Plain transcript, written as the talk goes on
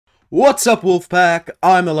What's up, Wolfpack?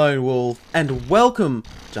 I'm a Lone Wolf, and welcome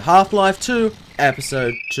to Half-Life 2,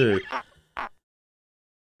 Episode 2.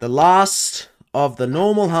 The last of the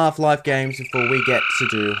normal Half-Life games before we get to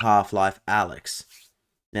do Half-Life Alyx.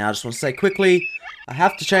 Now, I just want to say quickly, I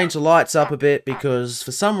have to change the lights up a bit because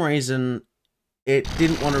for some reason it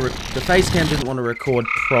didn't want to. The facecam didn't want to record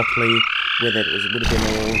properly with it. It would have been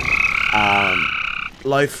all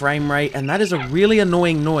low frame rate, and that is a really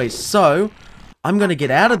annoying noise. So I'm going to get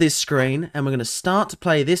out of this screen, and we're going to start to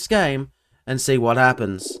play this game and see what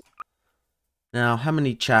happens. Now, how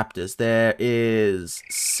many chapters? There is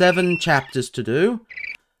 7 chapters to do.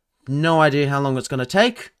 No idea how long it's going to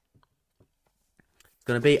take. It's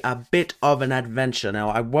going to be a bit of an adventure. Now,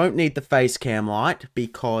 I won't need the face cam light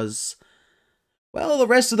because, well, the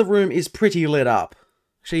rest of the room is pretty lit up.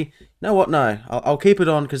 Actually, you know what? No, I'll keep it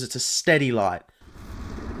on because it's a steady light.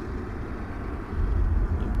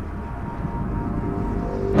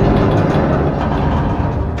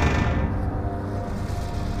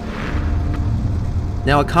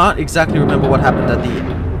 Now, I can't exactly remember what happened at the...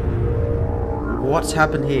 What's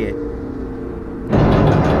happened here?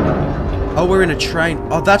 Oh, we're in a train.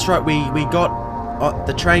 Oh, that's right, we got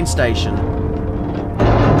the train station.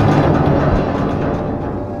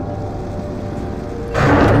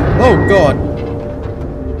 Oh, God.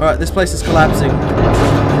 Alright, this place is collapsing.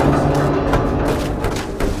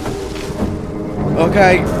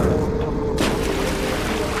 Okay.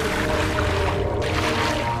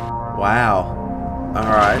 Wow.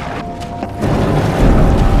 Alright.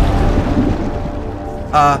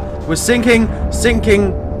 We're sinking.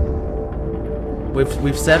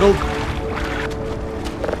 We've settled.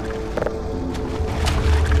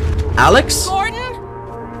 Alyx? Gordon?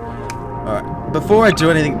 Alright. Before I do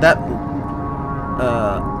anything, that...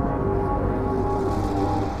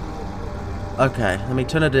 Okay, let me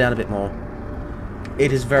turn it down a bit more.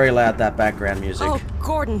 It is very loud, that background music. Oh,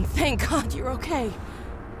 Gordon, thank God you're okay.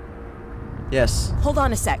 Yes. Hold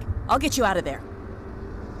on a sec. I'll get you out of there.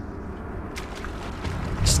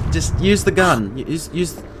 Just use the gun. Use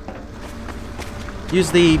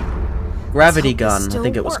the gravity gun, I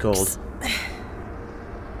think it was called.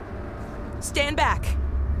 Stand back.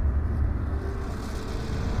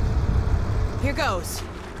 Here goes.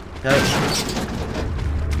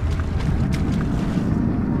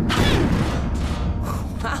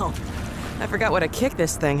 Wow. I forgot what a kick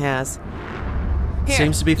this thing has. Here,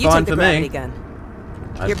 seems to be you fine take the for gravity me. Gun.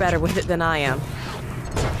 You're better with it than I am.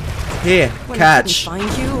 Here, When catch. I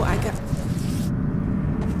couldn't find you, I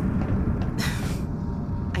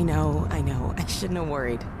know. I shouldn't have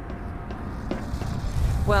worried.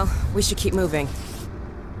 Well, we should keep moving.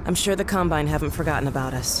 I'm sure the Combine haven't forgotten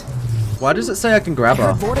about us. Why does it say I can grab I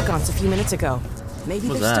her? heard Vortigaunts a few minutes ago. Maybe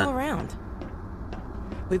What's they're that? still around.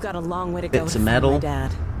 We've got a long way to go Bits to of find metal. my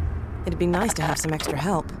dad. It'd be nice to have some extra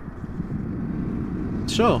help.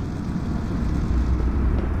 Sure.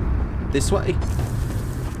 This way.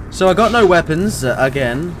 So I got no weapons,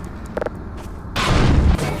 again.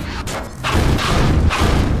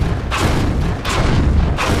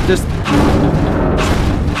 Just...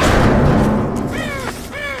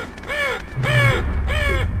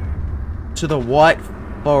 to the White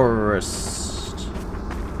Forest.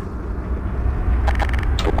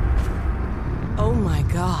 Oh my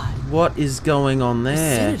God. What is going on The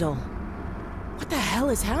there? Citadel. What the hell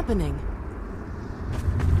is happening?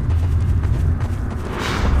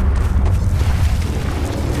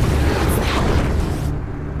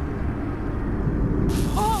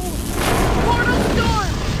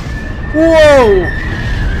 Whoa!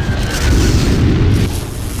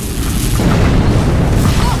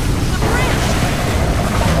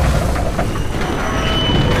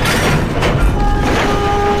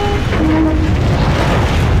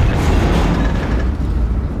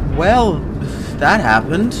 Well, that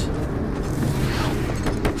happened.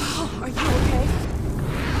 Are you okay?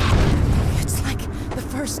 It's like the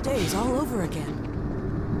first days all over again.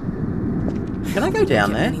 Can I go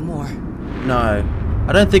down there? Anymore. No.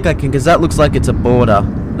 I don't think I can, because that looks like it's a border.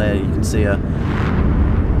 There, you can see a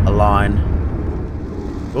line.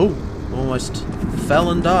 Oh, almost fell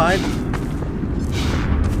and died.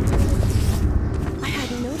 I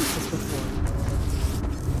hadn't noticed this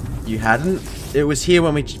before. You hadn't? It was here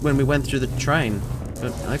when we went through the train.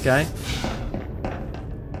 But, okay.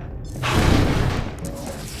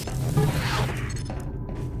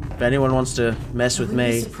 If anyone wants to mess with me... I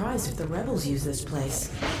wouldn't be surprised if the rebels use this place.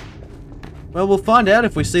 Well, we'll find out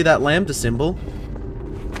if we see that lambda symbol.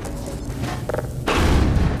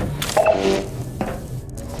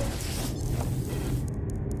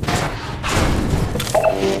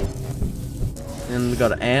 And we've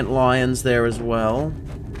got antlions there as well.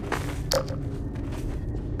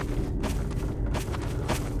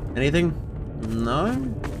 Anything? No?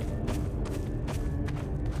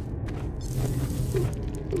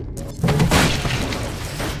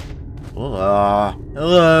 Oh,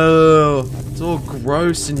 hello! It's all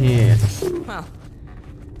gross in here. Well,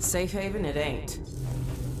 safe haven it ain't.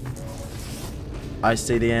 I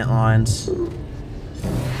see the antlions.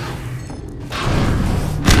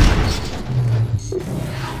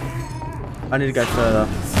 I need to go further.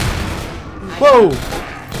 Whoa!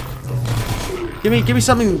 Give me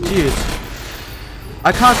something to use.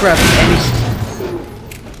 I can't grab anything.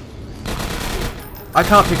 I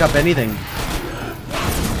can't pick up anything.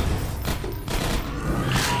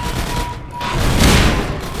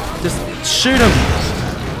 Just shoot him.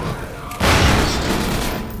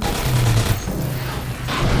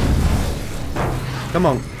 Come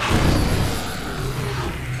on.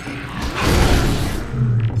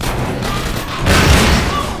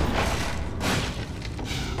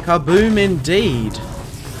 Kaboom indeed.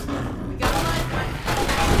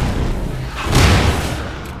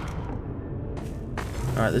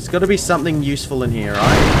 Alright, there's got to be something useful in here,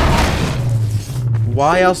 right?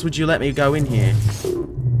 Why else would you let me go in here?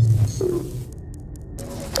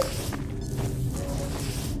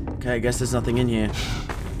 Okay, I guess there's nothing in here.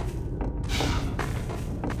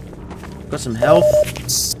 Got some health.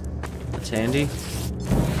 That's handy.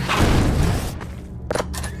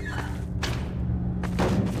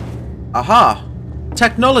 Aha!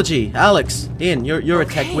 Technology! Alex, Ian, you're a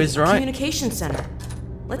tech whiz, right? Communication center.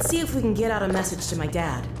 Let's see if we can get out a message to my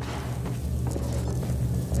dad.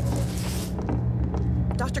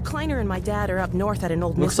 Dr. Kleiner and my dad are up north at an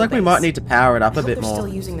old Looks missile like we base. might need to power it up a bit They're more. still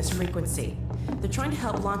using this frequency. They're trying to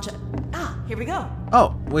help launch a... Ah, here we go.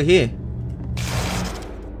 Oh, we're here.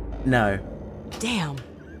 No. Damn.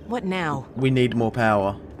 What now? We need more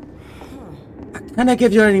power. Can I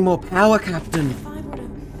give you any more power, Captain? If I were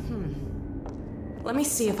to... Let me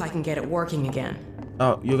see if I can get it working again.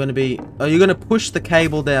 Oh, you're gonna be... Oh, you're gonna push the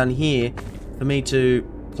cable down here for me to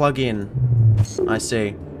plug in. I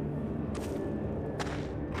see.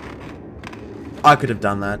 I could have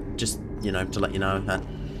done that, just, you know, to let you know that.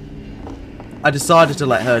 I decided to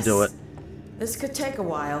let her do it. This could take a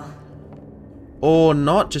while. Or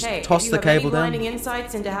not, just Hey, toss if you the have any cable down. blinding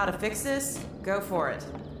insights into how to fix this, go for it.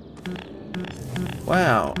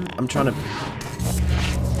 Wow, I'm trying to...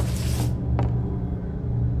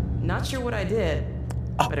 Not sure what I did,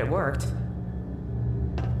 but it worked.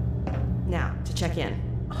 Now, to check in.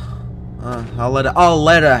 I'll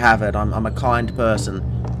let her have it. I'm a kind person.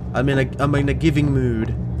 I'm in a giving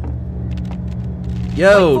mood.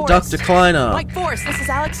 Yo, White Dr. Forest. Kleiner. White Forest, this is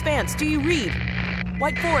Alex Vance. Do you read?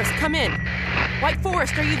 White Forest, come in. White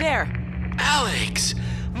Forest, are you there? Alex!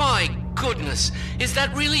 My goodness, is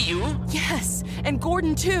that really you? Yes, and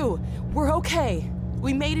Gordon too. We're okay.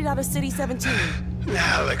 We made it out of City 17.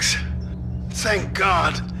 Alex, thank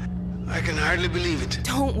God. I can hardly believe it.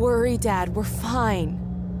 Don't worry, Dad, we're fine.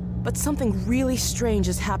 But something really strange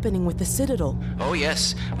is happening with the Citadel. Oh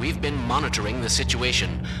yes, we've been monitoring the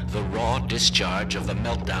situation. The raw discharge of the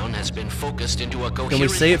meltdown has been focused into a coherent... Can we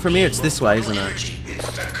see it from here? It's this way, isn't it? Energy.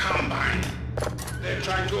 It's the Combine. They're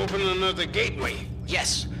trying to open another gateway.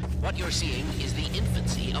 Yes, what you're seeing is the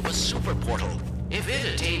infancy of a super portal. If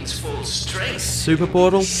it attains full strength... Super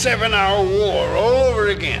portal? 7-hour war all over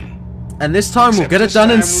again. And this time we'll get it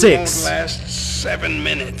done in 6. It won't last 7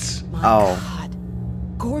 minutes. My Oh. God.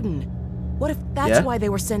 Gordon, what if that's Yeah? why they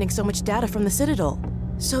were sending so much data from the Citadel?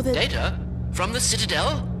 So that... Data? From the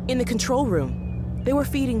Citadel? In the control room, they were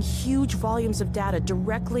feeding huge volumes of data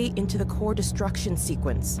directly into the core destruction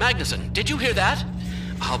sequence. Magnuson, did you hear that?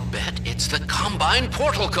 I'll bet it's the Combine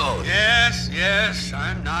portal code. Yes,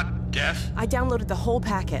 I'm not deaf. I downloaded the whole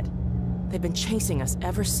packet. They've been chasing us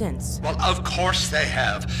ever since. Well, of course they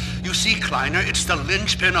have. You see, Kleiner, it's the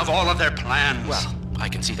linchpin of all of their plans. Well, I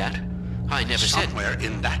can see that. I never said... Somewhere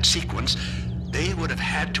in that sequence, they would have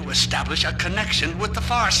had to establish a connection with the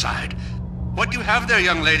far side. What you have there,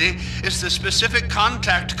 young lady, is the specific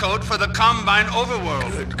contact code for the Combine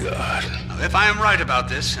overworld. Good God. If I am right about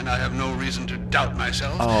this, and I have no reason to doubt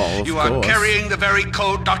myself, Oh, of you are course. carrying the very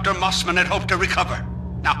code Dr. Mossman had hoped to recover.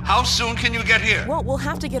 Now, how soon can you get here? Well, we'll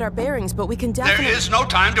have to get our bearings, but we can There definitely... is no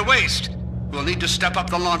time to waste. We'll need to step up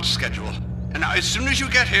the launch schedule. And now, as soon as you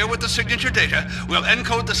get here with the signature data, we'll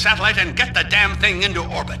encode the satellite and get the damn thing into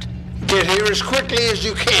orbit. Get here as quickly as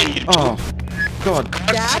you can, you Oh, God.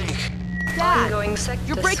 Dad? Dad! Ongoing sector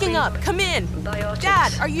You're breaking sweep. up! Come in! Biotics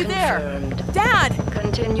Dad, are you confirmed. there? Dad!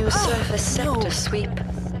 Continue surface no. sector sweep.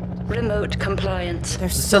 Remote compliance. They're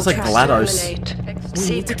This sounds like GLaDOS. Terminate. We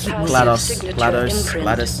need to keep moving. GLaDOS, signature GLaDOS, imprint.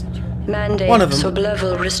 GLaDOS. Mandate One of them.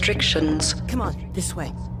 sub-level restrictions. Come on, this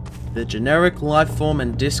way. The generic life form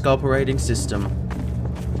and disk operating system.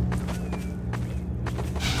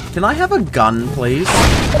 Can I have a gun, please?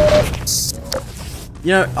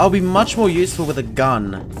 You know, I'll be much more useful with a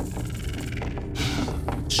gun.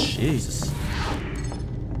 Jesus.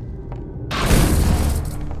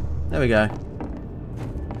 There we go.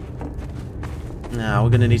 Now, we're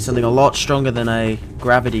gonna need something a lot stronger than a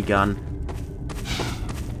gravity gun.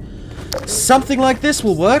 Something like this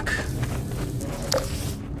will work.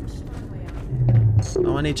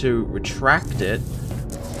 Oh, I need to retract it.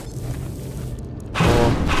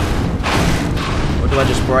 Or do I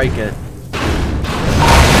just break it?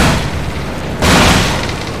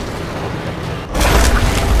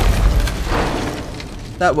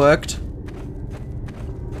 That worked.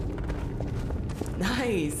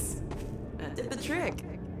 Nice. That did the trick.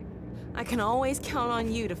 I can always count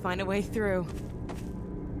on you to find a way through.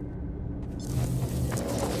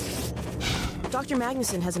 Dr.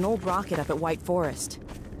 Magnuson has an old rocket up at White Forest.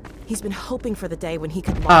 He's been hoping for the day when he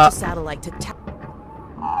could launch a satellite to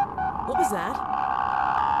What was that?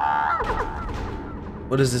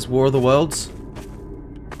 What is this, War of the Worlds?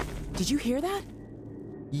 Did you hear that?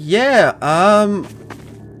 Yeah,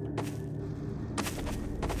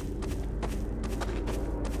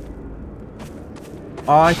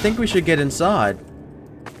 I think we should get inside.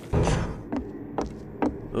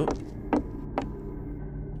 Oh.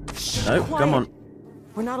 No, Quiet. come on.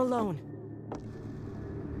 We're not alone.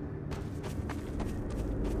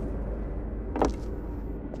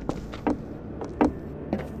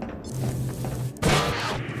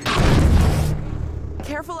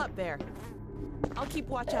 Careful up there. I'll keep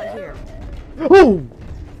watch out here. Oh!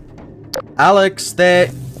 Alex, there.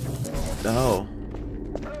 Oh.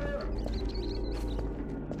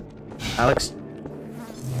 Alex.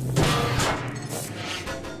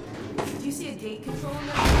 Do you see a gate control in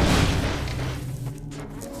there?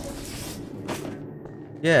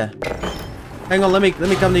 Yeah. Hang on, let me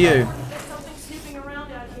come to you. There's something snooping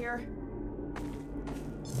around out here.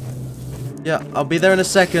 Yeah, I'll be there in a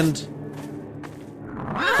second.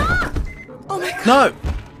 Oh my god!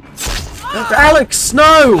 No! Alex,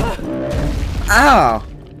 no! Ow!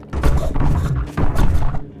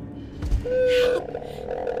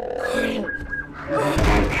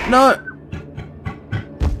 No!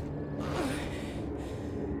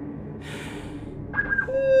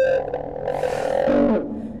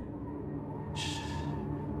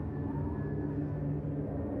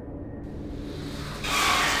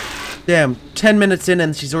 Damn, 10 minutes in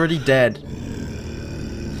and she's already dead.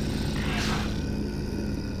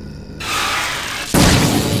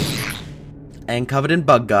 And covered in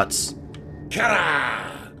bug guts.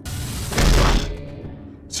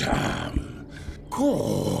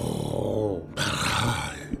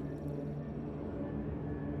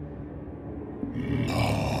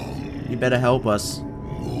 You better help us.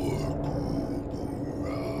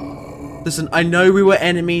 Listen, I know we were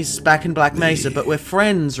enemies back in Black Mesa, but we're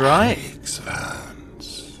friends, right?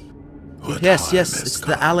 Yes, it's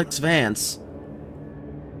the Alex Vance.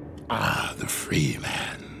 Ah, the free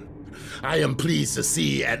man. I am pleased to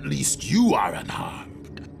see at least you are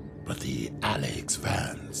unharmed. But the Alex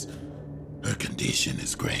Vance, her condition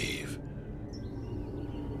is grave.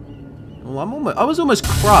 Well, I was almost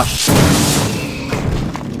crushed.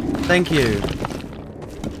 Thank you.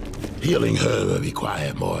 Healing her will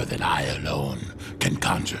require more than I alone can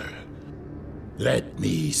conjure. Let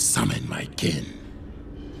me summon my kin.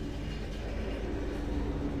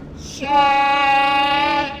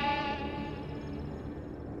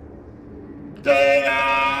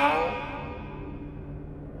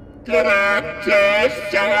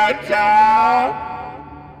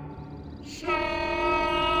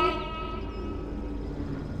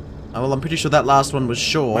 Oh, well, I'm pretty sure that last one was My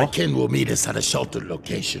Shaw. kin will meet us at a sheltered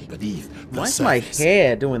location beneath the Why is my surface.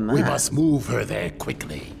 hair doing that? We must move her there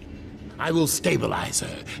quickly. I will stabilize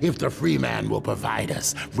her if the free man will provide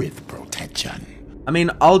us with protection. I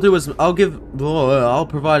mean, I'll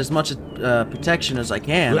provide as much protection as I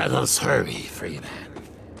can. Let us hurry, free man.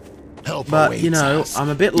 Help But, awaits you know, us I'm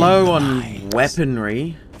a bit in low the on mines.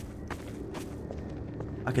 weaponry.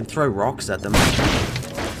 I can throw rocks at them.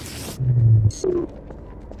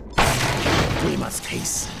 We must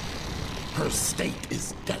hasten. Her state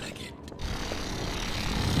is delicate.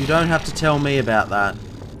 You don't have to tell me about that.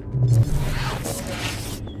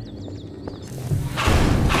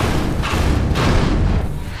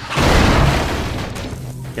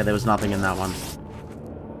 Yeah, there was nothing in that one.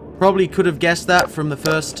 Probably could have guessed that from the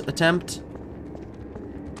first attempt.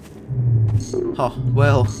 Oh,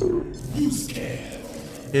 well.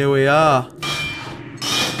 Here we are.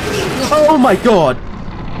 Oh my god!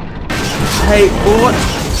 Hey, what?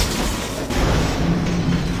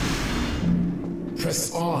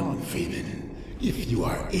 Press on, Phelan, if you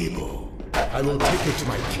are able. I will take her to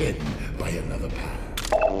my kin by another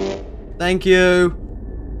path. Thank you.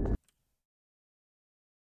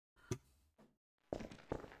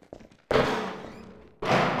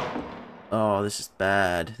 Oh, this is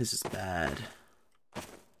bad. This is bad.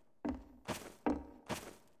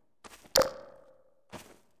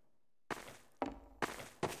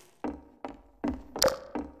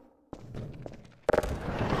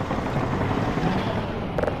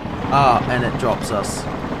 Ah, and it drops us.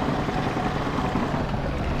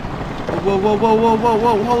 Whoa, whoa, whoa, whoa, whoa,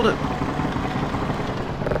 whoa, hold it.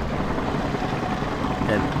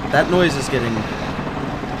 Okay, that noise is getting...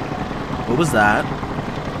 What was that?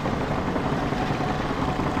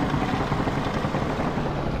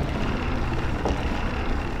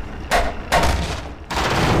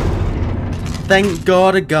 Thank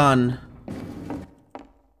God, a gun.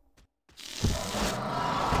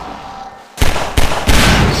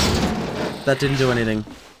 That didn't do anything.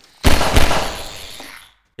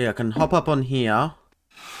 Yeah, I can hop up on here.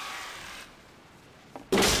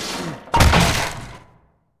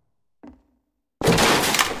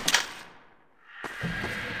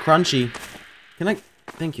 Crunchy. Can I...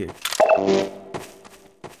 Thank you.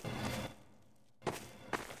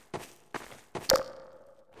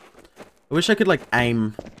 I wish I could, like,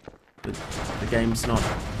 aim. But the game's not...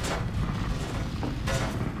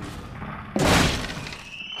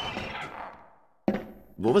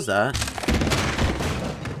 What was that?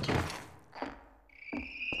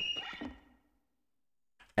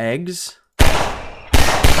 Eggs?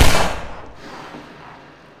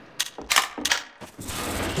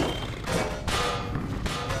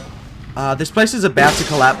 This place is about to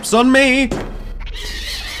collapse on me!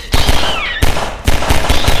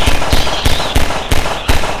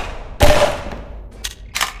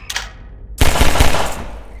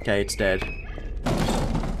 Okay, it's dead.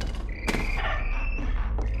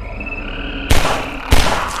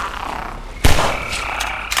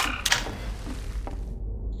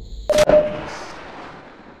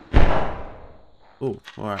 Oh,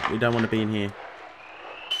 alright, we don't want to be in here.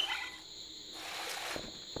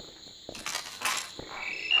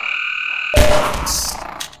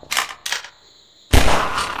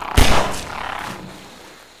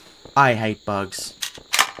 I hate bugs.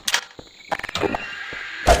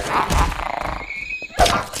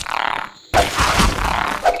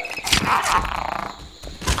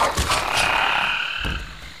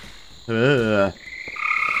 Ugh.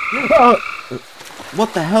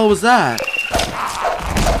 What the hell was that?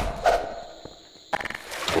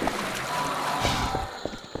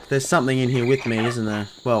 There's something in here with me, isn't there?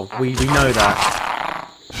 Well, we know that.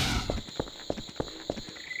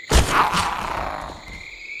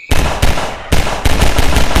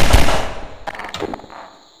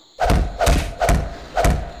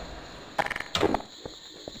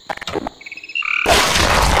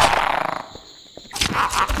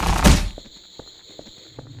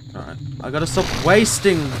 Alright, I gotta stop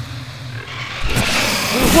wasting.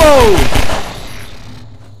 Whoa!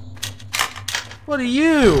 What are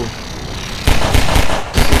you?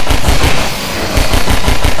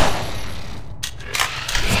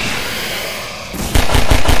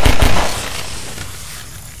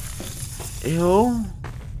 Ew.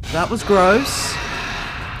 That was gross.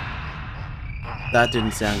 That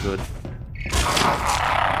didn't sound good.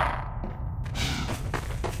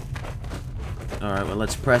 Alright, well,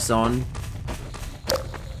 let's press on. Is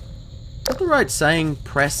that the right saying?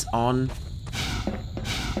 Press on?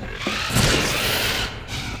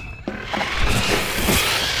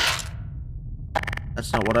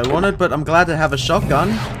 That's not what I wanted, but I'm glad to have a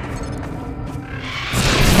shotgun.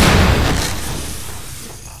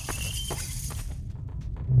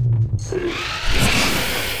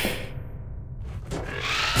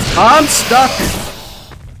 I'm stuck!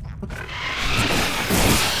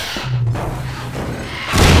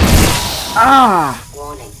 Ah!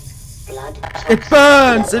 Warning. Blood It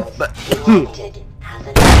burns!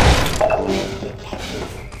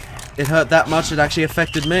 It hurt that much, it actually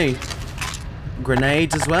affected me.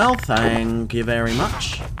 Grenades as well, thank you very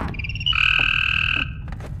much.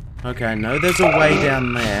 Okay, I know there's a way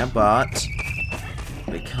down there, but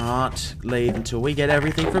we can't leave until we get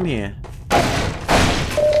everything from here.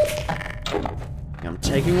 I'm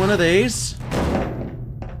taking one of these.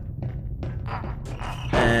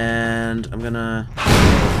 And I'm gonna...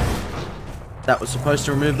 That was supposed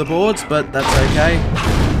to remove the boards, but that's okay.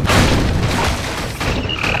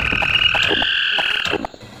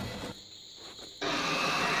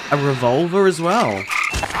 A revolver as well.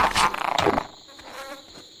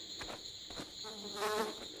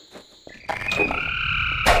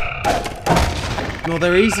 Well,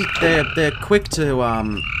 they're easy. They're quick to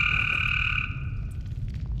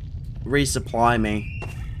resupply me.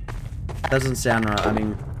 Doesn't sound right. I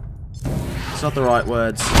mean, it's not the right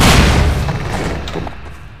words.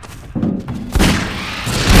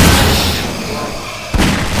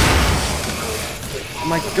 Oh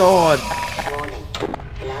my god.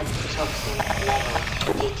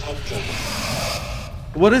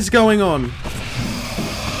 What is going on?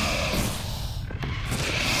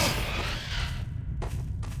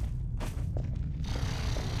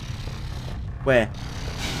 Where?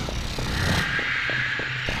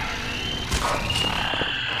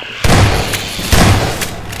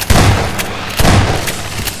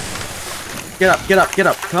 Get up, get up, get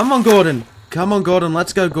up. Come on, Gordon. Come on, Gordon.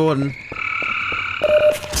 Let's go, Gordon.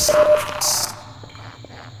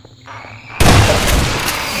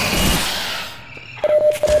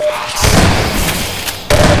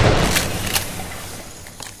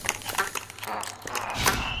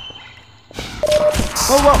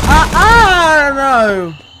 Oh, well,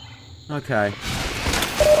 no! Okay.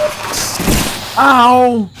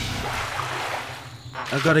 Ow!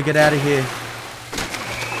 I've got to get out of here.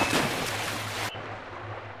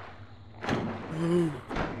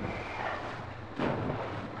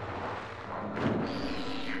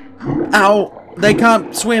 Ow! They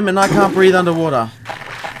can't swim and I can't breathe underwater.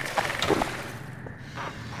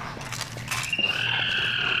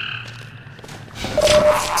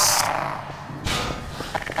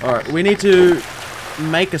 Alright, we need to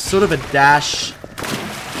make a sort of a dash.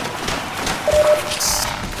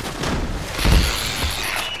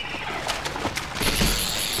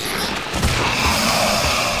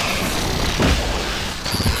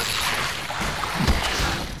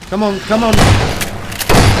 Come on, come on.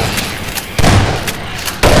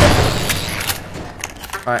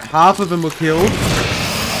 Alright, half of them were killed.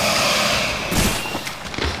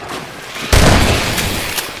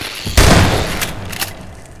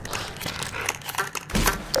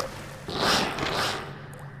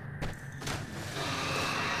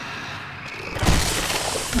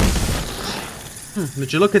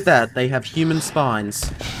 Would you look at that? They have human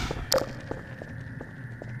spines.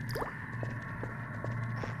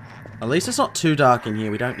 At least it's not too dark in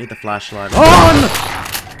here. We don't need the flashlight. On!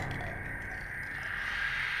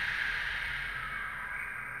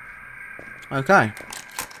 Okay.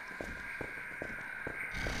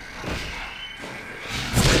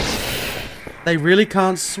 They really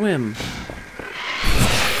can't swim.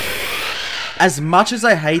 As much as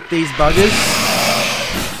I hate these buggers,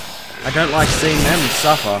 I don't like seeing them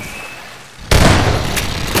suffer.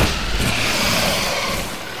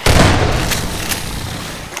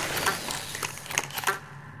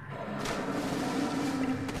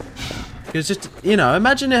 Because just, you know,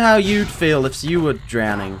 imagine how you'd feel if you were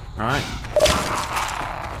drowning, right?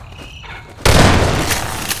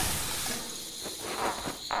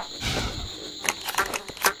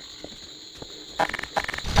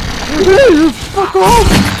 Fuck off!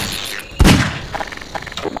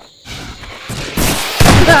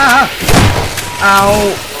 Ah!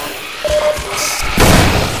 Ow!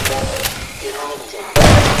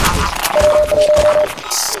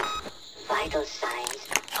 Vital signs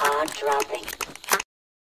are dropping.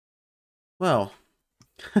 Well,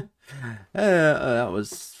 that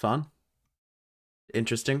was fun.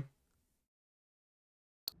 Interesting.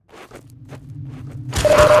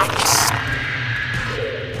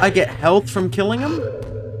 I get health from killing him?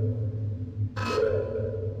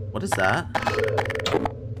 What is that?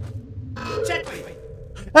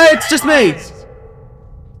 Hey, it's just me!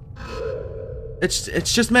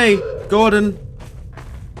 It's just me, Gordon.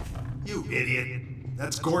 You idiot.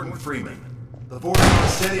 That's Gordon Freeman. The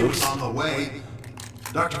Vortex said he was on the way.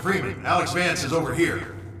 Dr. Freeman, Alex Vance is over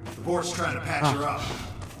here. The board's trying to patch her up.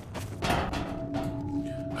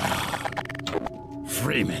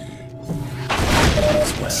 Freeman.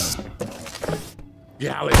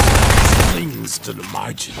 Well, Alex clings to the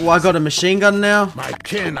margin. Oh, I got a machine gun now? My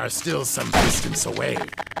kin are still some distance away.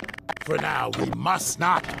 For now, we must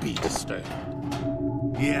not be disturbed.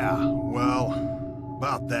 Yeah, well,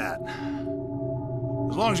 about that.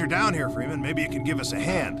 As long as you're down here, Freeman, maybe you can give us a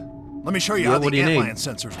hand. Let me show you how the antlion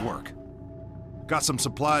sensors work. Got some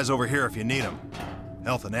supplies over here if you need them.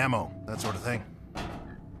 Health and ammo, that sort of thing.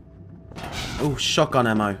 Oh, shotgun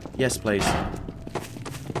ammo. Yes, please.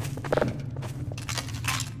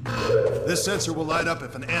 This sensor will light up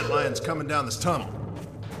if an antlion's coming down this tunnel.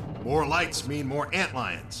 More lights mean more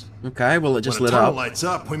antlions. Okay, well it just lit up. When a tunnel up. lights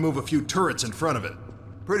up, we move a few turrets in front of it.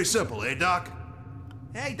 Pretty simple, eh, Doc?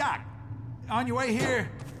 Hey, Doc. On your way here,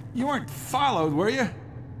 you weren't followed, were you?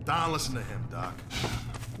 Don't listen to him, Doc.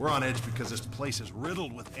 We're on edge because this place is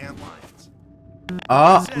riddled with antlions.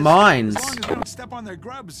 Ah, Says, mines. As long as we don't step on their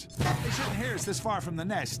grubs, they shouldn't hear us this far from the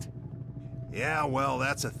nest. Yeah, well,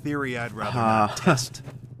 that's a theory I'd rather not test.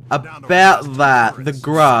 About that, the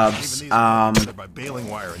grubs, by baling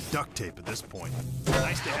wire and duct tape at this point.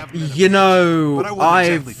 Nice to have them in a you know, but I wouldn't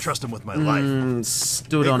exactly I've trust them with my life.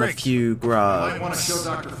 stood Hey, on a Griggs, few grubs. Might want to show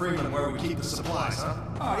Dr. Freeman where we keep the supplies, huh?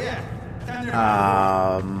 Oh, yeah. Down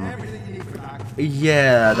there. Everything you need for Doc.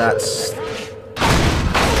 Yeah, that's...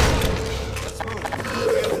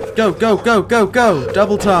 Go, go, go, go, go!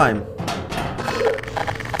 Double time.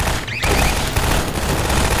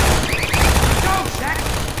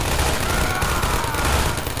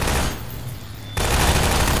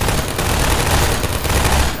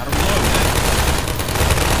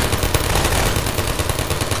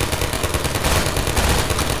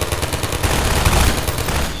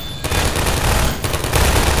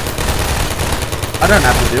 I don't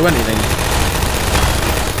have to do anything.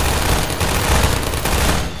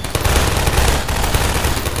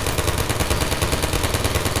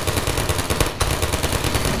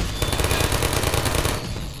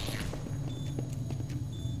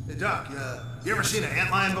 Hey, Doc, you ever seen an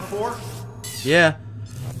antlion before? Yeah,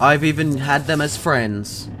 I've even had them as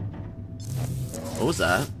friends. What was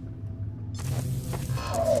that?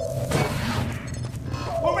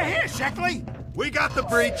 Over here, Sheckley! We got the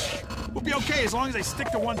breach. We'll be okay as long as they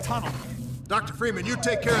stick to one tunnel. Dr. Freeman, you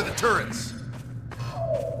take care of the turrets.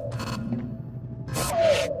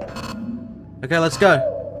 Okay, let's go.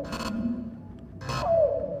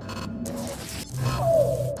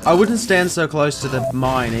 I wouldn't stand so close to the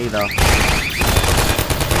mine either.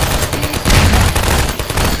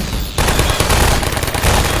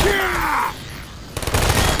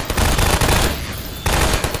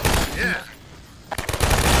 Yeah.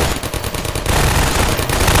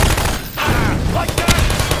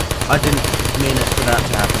 I didn't mean it for that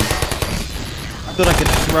to happen. I thought I could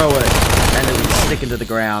throw it and it would stick into the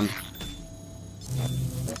ground.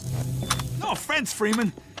 No offense,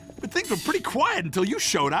 Freeman, but things were pretty quiet until you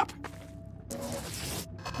showed up.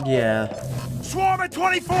 Yeah. Swarm at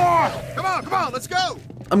 24! Come on, let's go.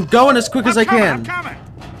 I'm going as quick as I can. I'm coming!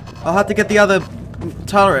 I'll have to get the other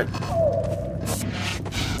turret.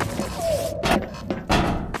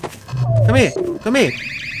 Come here. Come here.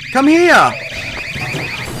 Come here!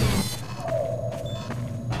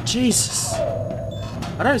 Jesus.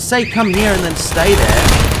 I don't say come here and then stay there.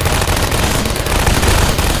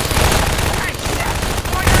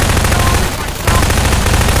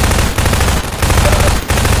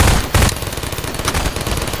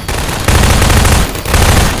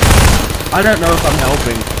 I don't know if I'm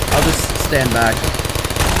helping. I'll just stand back.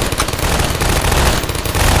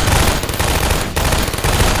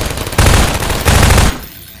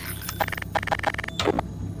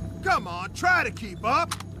 Come on, try to keep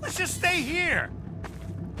up. Let's just stay here!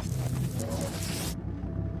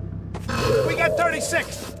 We got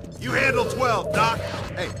 36! You handle 12, Doc.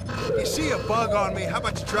 Hey, if you see a bug on me, how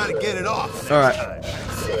about you try to get it off? Alright.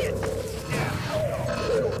 See it? Yeah.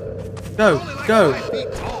 Go, Only like go. 5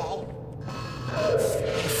 feet tall.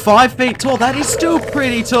 5 feet tall? That is still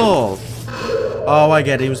pretty tall. Oh, I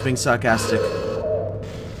get it. He was being sarcastic.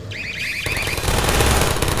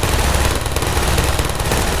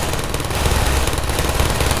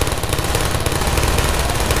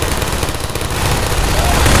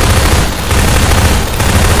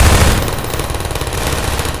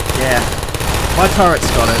 Yeah. My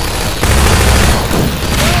turret's got it.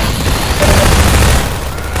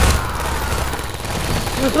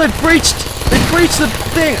 They breached the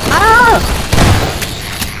thing. Ah!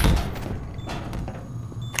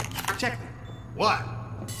 Sheckley! What?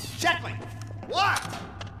 Sheckley! What?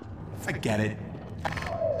 Forget it.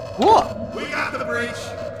 What? We got the breach.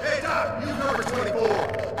 Hey, Doc, you cover 24.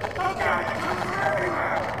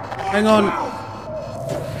 Hang on.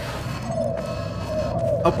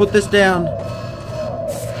 I'll put this down.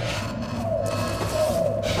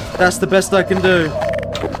 That's the best I can do.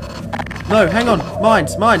 No, hang on.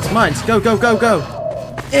 Mines. Go, go, go, go.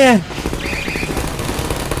 Yeah.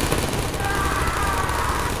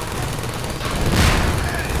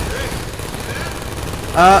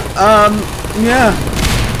 Yeah.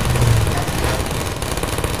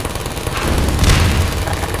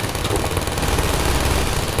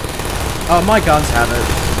 Oh, my guns have it.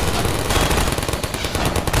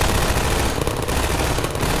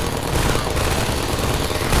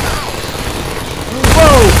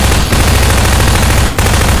 Whoa!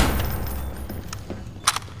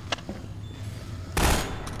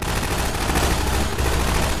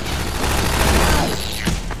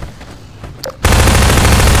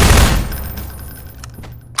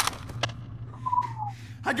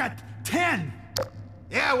 I got 10!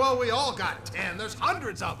 Yeah, well, we all got 10. There's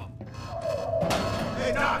hundreds of them.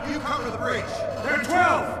 Hey, Doc, you cover the breach. There are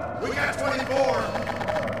 12. We got 24.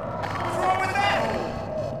 What's wrong with that?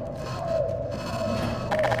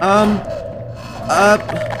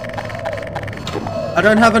 I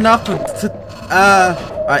don't have enough to,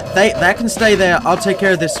 alright, that can stay there. I'll take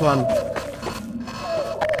care of this one.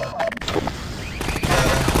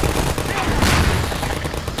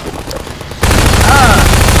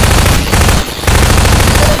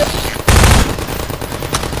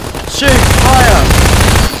 Shoot! Fire!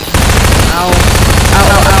 Ow. Ow,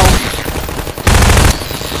 ow, ow.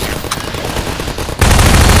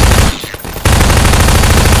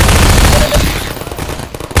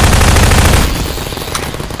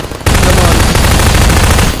 Come on.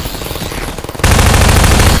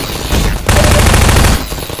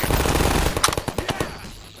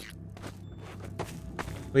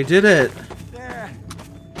 We did it.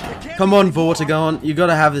 Come on, Vortigaunt. You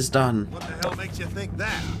gotta have this done. What the hell makes you think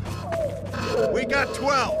that? We got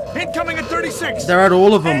 12. Incoming at 36. They're at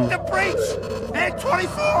all of them. And the breach. And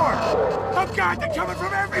 24. Oh God, they're coming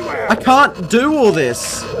from everywhere. I can't do all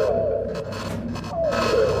this.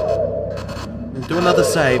 Do another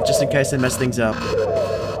save just in case they mess things up.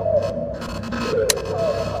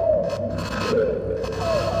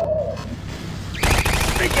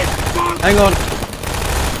 Hang on.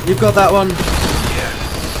 You've got that one.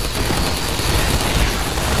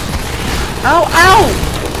 Ow, ow!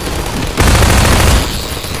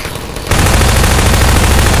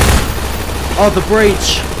 Oh, the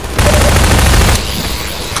breach.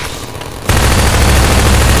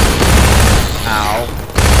 Ow.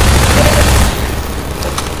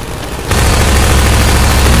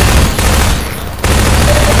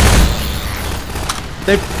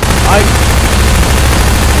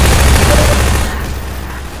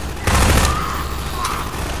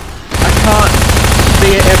 I can't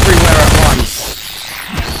be everywhere at once.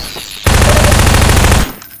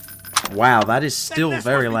 Wow, that is still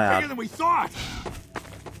very loud. Than we thought.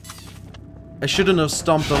 I shouldn't have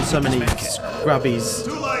stomped on so many scrubbies.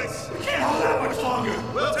 2 lights. We can't hold out much longer.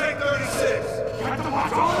 We'll take 36. Got to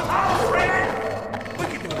watch all the power, Freeman. We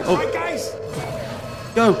can do this, right, guys?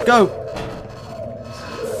 Go, go!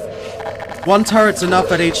 One turret's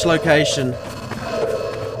enough at each location.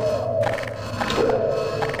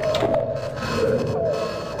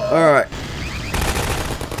 Alright.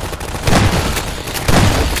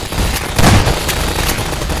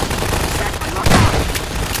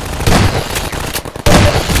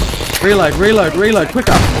 Reload, reload, reload,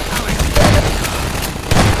 quicker!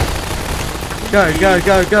 Go, go,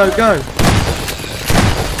 go, go, go!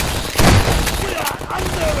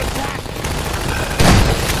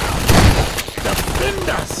 Defend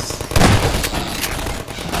us!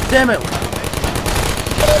 Damn it!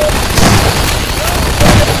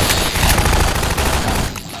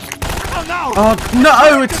 Oh no! Oh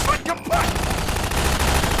no! It's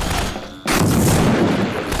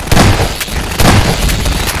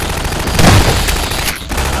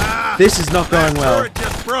this is not going well. It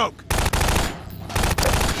just broke.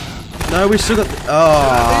 No, we still got.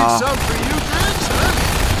 Oh. Some for you, Briggs, huh?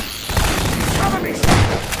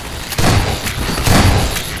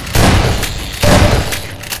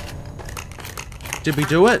 Did we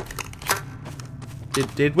do it?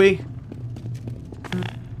 Did we?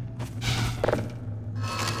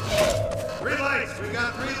 3 lights. We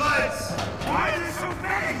got 3 lights. Why are there so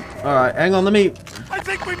many? All right, hang on. Let me. I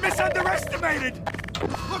think we misunderestimated.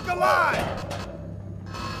 Look alive.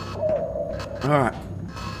 All right.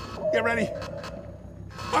 Get ready.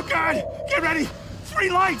 Oh God! Get ready. 3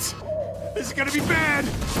 lights. This is gonna be bad.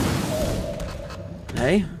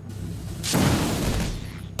 Hey.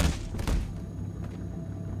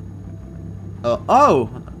 Oh,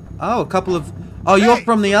 a couple of. Oh, you're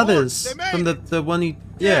from the others. From the one you.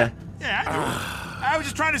 Yeah. Yeah. I was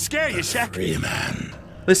just trying to scare you, Shaq. Freeman.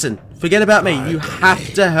 Listen, forget about me. You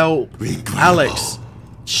have to help Alex.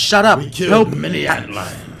 Shut up. We killed Help. many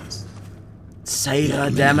antlions. Save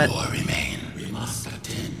her, damn it. More remain. We must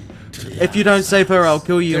attend to the If you don't save her, I'll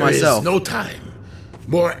kill you There myself. is no time.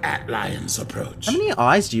 More antlions approach. How many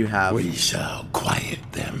eyes do you have? We shall quiet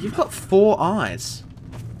them. You've got 4 eyes.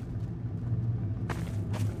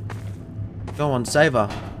 Go on, save her.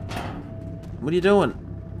 What are you doing?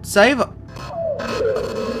 Save her!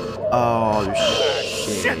 Oh, shit.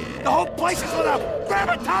 Shit! The whole place is lit up. Grab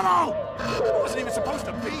a tunnel. I wasn't even supposed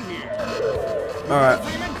to be here. Alright.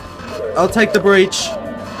 I'll take the breach.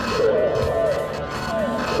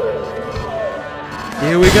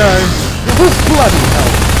 Here we go. Bloody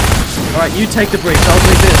hell. Alright, you take the breach. I'll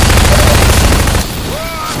take this.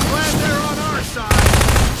 Glad they're on our side.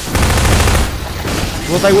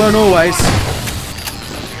 Well, they weren't always.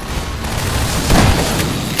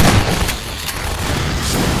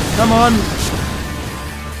 Come on.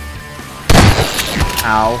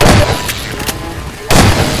 Ow.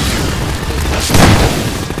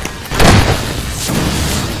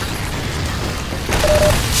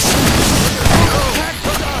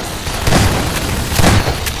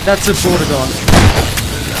 That's a Vortigaunt.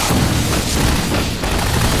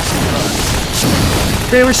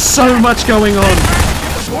 There is so much going on.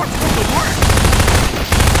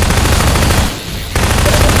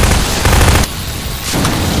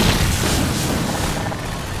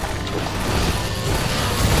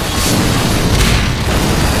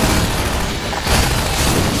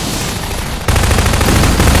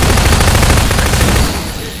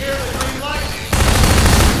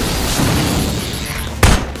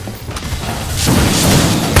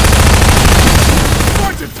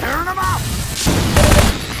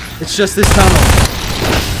 It's just this tunnel.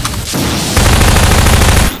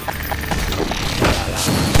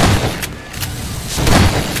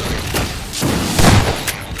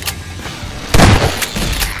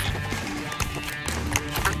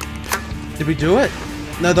 Did we do it?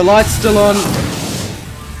 No, the light's still on.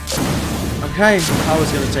 Okay, I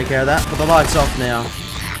was going to take care of that, but the light's off now.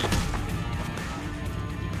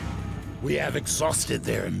 We have exhausted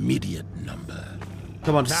their immediate number.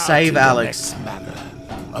 Come on, Now save to the Alex. next matter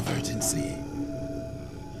of urgency.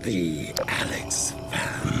 The Alex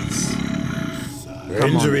fans. Their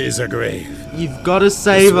injuries are grave. You've got to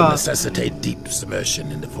save This will her. necessitate deep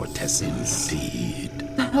submersion into vortescence. Indeed.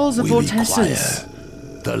 The hell's a We vortescence? require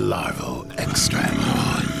the larval extract.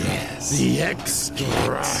 Oh, yes. The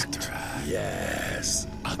extract. Yes.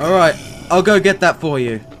 Alright, I'll go get that for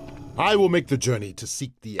you. I will make the journey to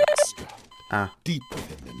seek the extract. Ah. Deep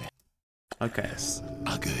within the net. Okay.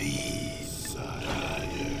 Agreed.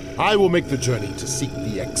 I will make the journey to seek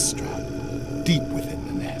the extract deep within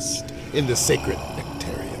the nest, in the sacred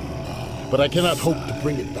nectarium. But I cannot hope to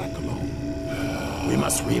bring it back alone. We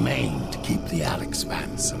must remain to keep the Alex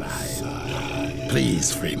Vance alive.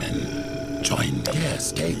 Please, Freeman, join me.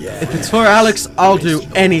 Yes, take If it's for Alex, I'll do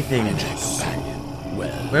anything.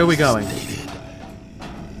 Where are we going?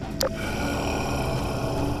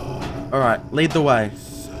 Alright, lead the way.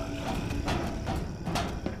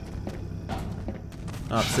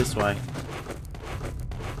 Oh, it's this way.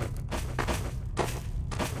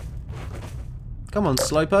 Come on,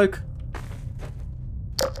 Slowpoke.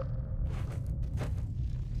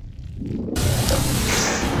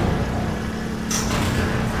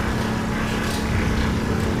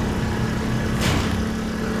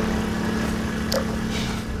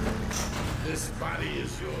 This body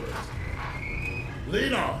is yours.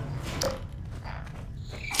 Lead on.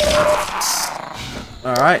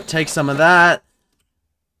 Alright, take some of that.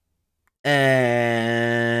 And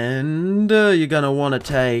you're gonna want to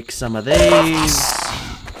take some of these.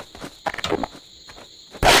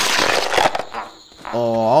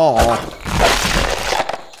 Oh.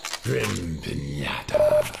 Grim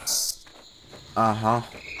Pinata. Uh-huh.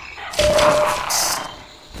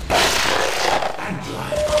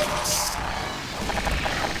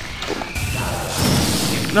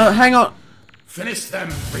 No, hang on. Finish them,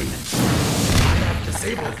 Freeman. I have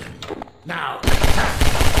disabled them. Now,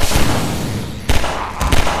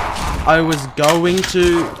 I was going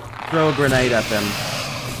to throw a grenade at them.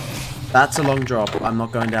 That's a long drop. I'm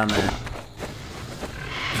not going down there.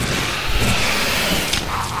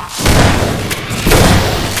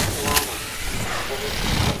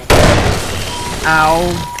 Ow.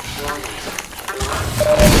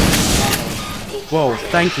 Whoa,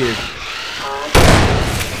 thank you.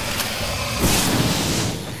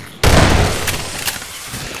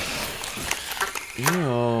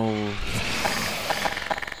 Ew.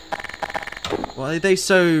 Why are they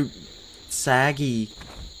so saggy?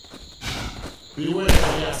 beware the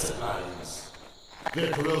acid lions.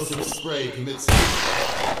 Their corrosive spray commits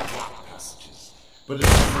block passages, but it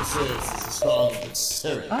also serves as a strong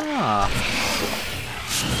deterrent. Ah.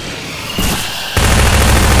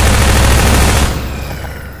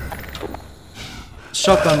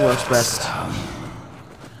 Shotgun works best.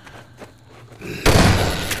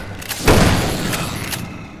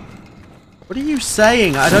 What are you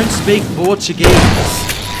saying? I don't speak Portuguese.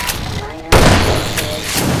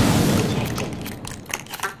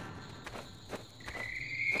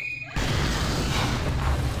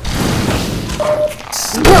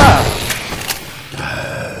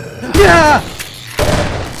 Yeah!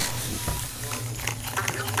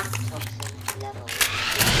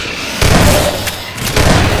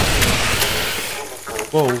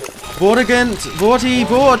 Whoa. Vortigaunt! Vorty!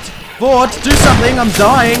 Vort! Vort! Do something! I'm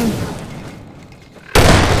dying!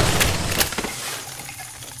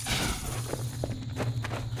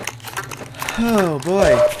 Oh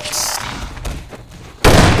boy.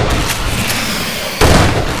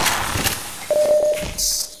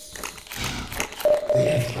 The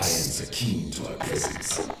antlions are keen to our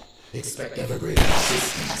presence. Expect ever greater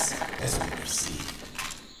assistance as we proceed.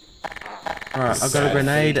 Alright, I've got a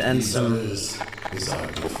grenade and some... Is our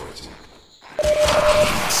gift.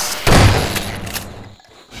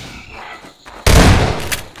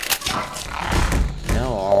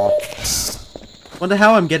 Oh. Wonder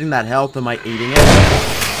how I'm getting that health. Am I eating it?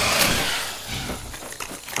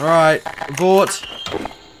 Alright, abort.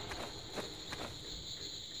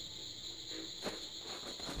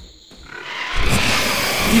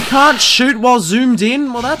 You can't shoot while zoomed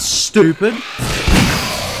in? Well, that's stupid.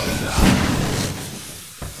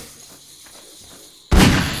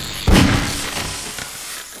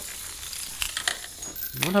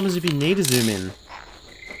 What happens if you need to zoom in?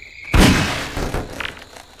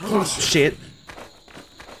 Oh, shit.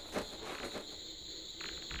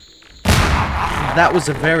 That was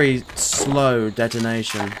a very slow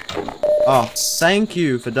detonation. Oh, thank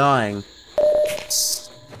you for dying.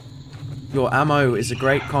 Your ammo is a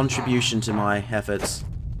great contribution to my efforts.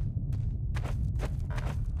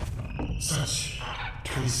 Such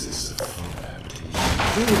traces of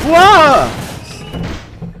Whoa!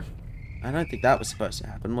 I don't think that was supposed to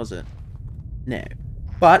happen, was it? No.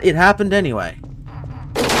 But it happened anyway.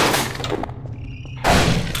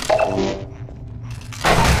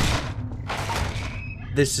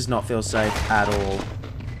 This does not feel safe at all.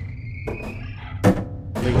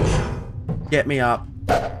 Please, get me up.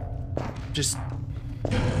 Just...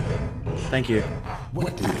 Thank you.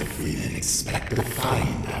 What did the Freeman expect to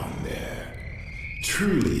find down there?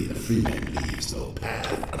 Truly, the Freeman leaves no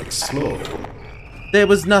path unexplored. There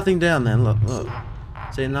was nothing down there. Look, look.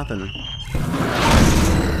 See, nothing.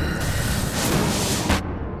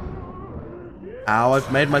 Ow,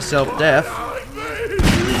 I've made myself deaf.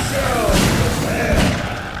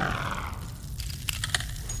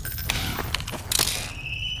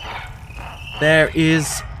 There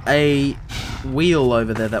is a wheel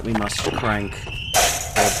over there that we must crank.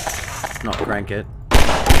 Or not crank it.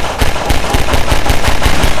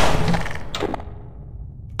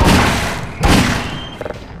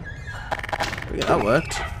 Yeah, that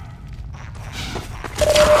worked.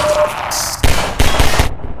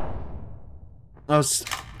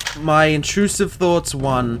 My intrusive thoughts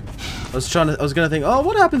won. I was gonna think, oh,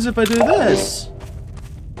 what happens if I do this?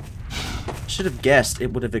 I should have guessed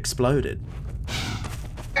it would have exploded.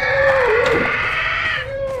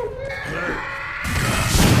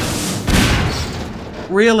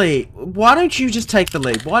 Really? Why don't you just take the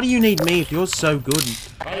lead? Why do you need me if you're so good?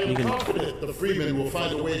 I am confident the Freeman will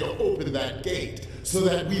find a way to open that gate so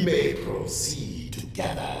that we may proceed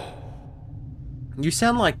together. You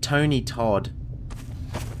sound like Tony Todd.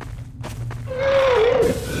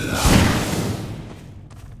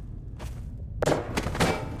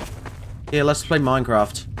 Here, let's play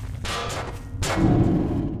Minecraft.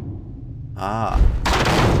 Ah.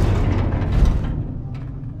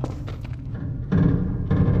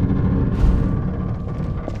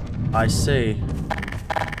 I see.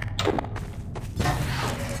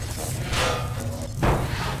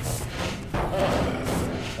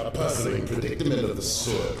 A puzzling predicament of the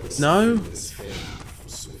sort. No?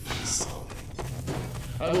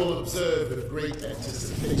 I will observe with great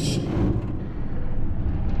anticipation.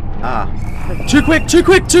 Ah. Too quick, too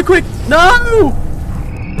quick, too quick! No!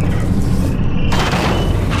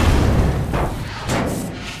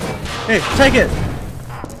 Here, take it!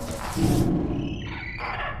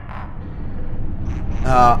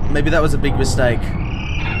 Maybe that was a big mistake.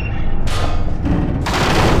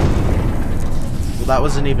 Well, that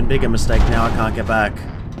was an even bigger mistake. Now I can't get back.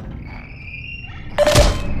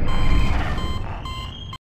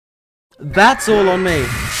 That's all on me.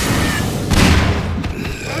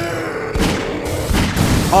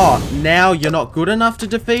 Oh, now you're not good enough to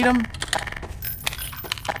defeat him?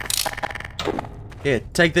 Here,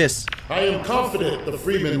 take this. I am confident the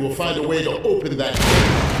Freeman will find a way to open that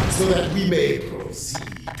gate so that we may proceed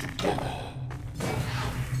together.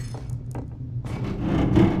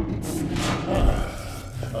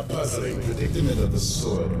 A puzzling predicament of the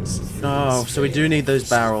sort. Oh, so we do need those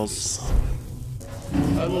barrels.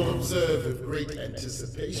 I will observe with great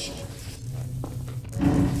anticipation.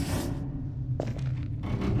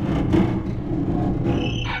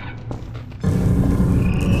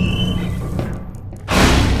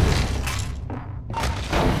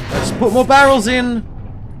 Let's put more barrels in.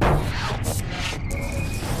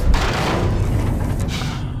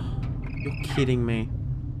 You're kidding me.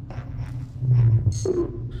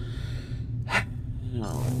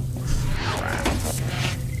 Oh, crap.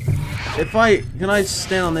 If I... Can I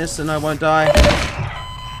stand on this and I won't die?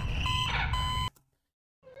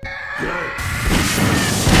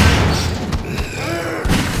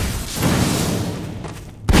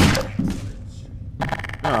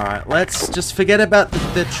 Alright, let's just forget about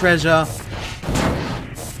the treasure.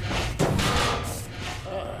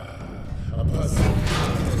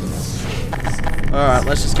 Alright,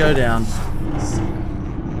 let's just go down.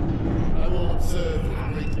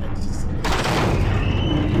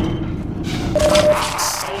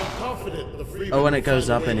 Oh, and it goes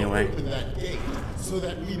up anyway.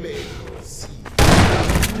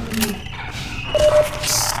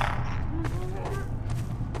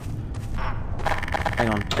 Hang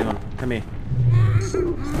on, come here.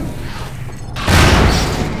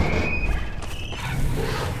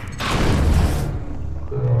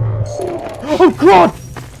 Oh god!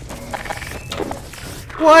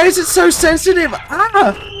 Why is it so sensitive?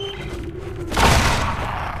 Ah!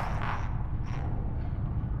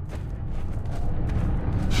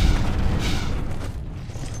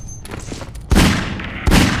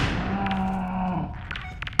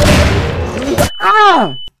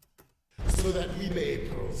 Ah! So that we may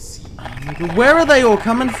proceed. Where are they all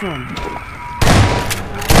coming from?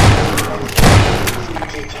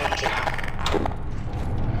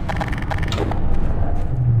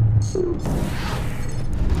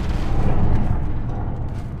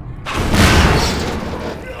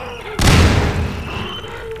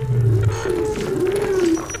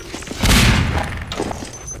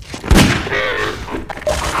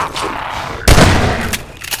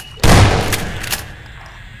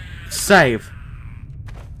 Save.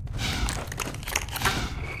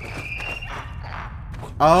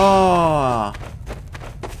 Oh.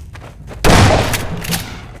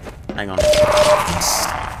 Hang on.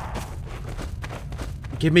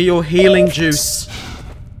 Give me your healing juice.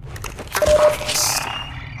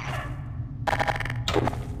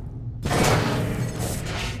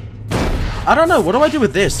 I don't know. What do I do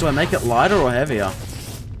with this? Do I make it lighter or heavier?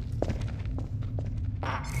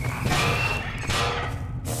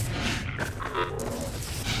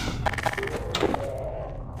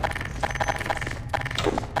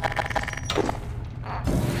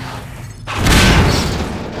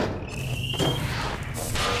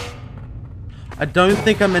 I don't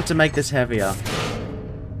think I'm meant to make this heavier.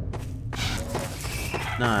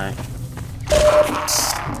 No.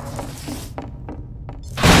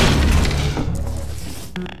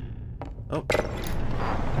 Oh.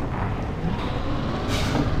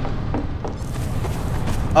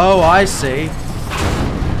 Oh, I see.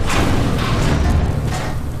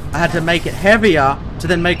 I had to make it heavier to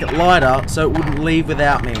then make it lighter so it wouldn't leave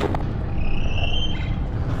without me.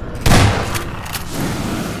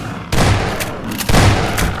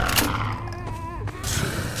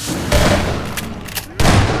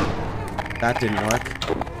 That didn't work.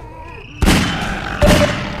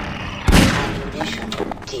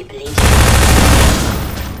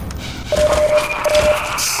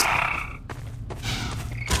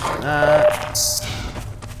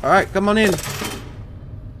 Alright, come on in.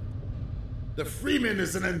 The Freeman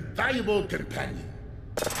is an invaluable companion.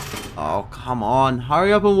 Oh, come on.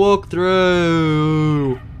 Hurry up and walk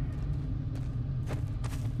through.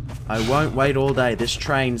 I won't wait all day. This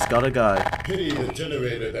train's gotta go. Pity the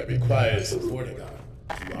generator that requires a Vortigon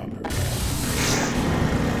to operate.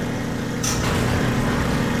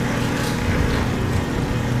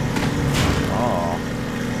 Oh.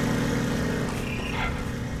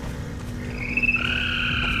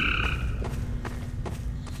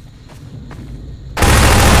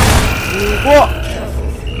 What?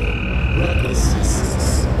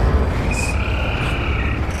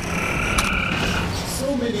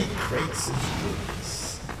 So many crates of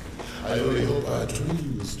goods. I only hope our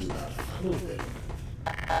dreams do not follow them.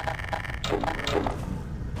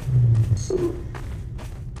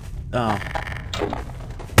 Oh.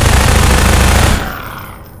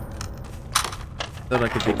 Thought I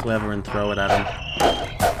could be clever and throw it at him.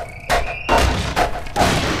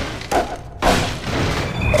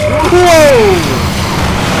 Whoa!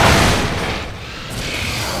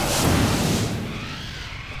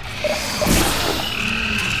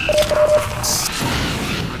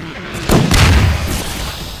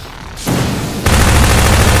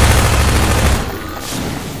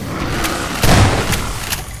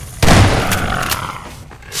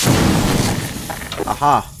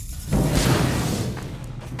 Aha!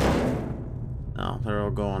 Oh, they're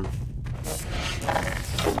all gone.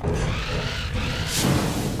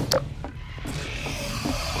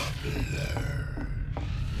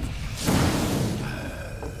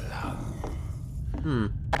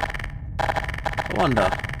 I wonder.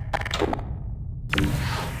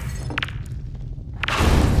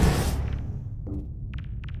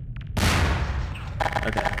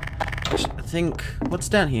 Okay. I think... What's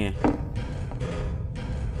down here?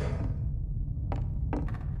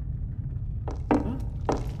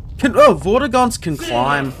 Oh, Vortigons can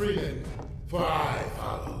climb. For I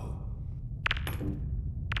follow.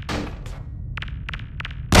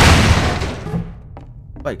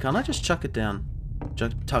 Wait, can't I just chuck it down?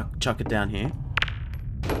 Chuck it down here?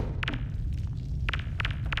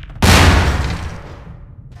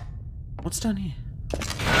 What's down here?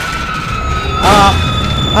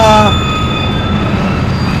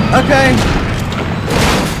 Okay.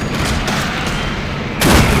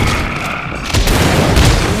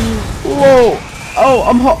 Whoa!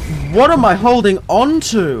 Oh, what am I holding on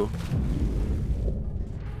to?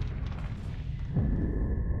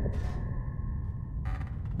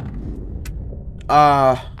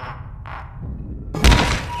 Ow.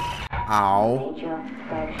 Major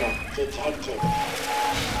pressure detected.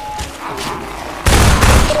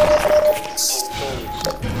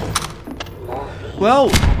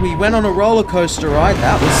 Well, we went on a roller coaster ride.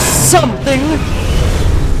 That was something.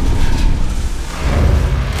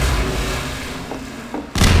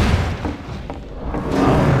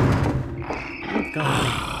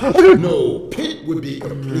 No pit would be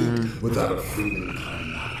complete without a Freeman.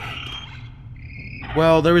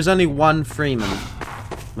 Well, there is only one Freeman.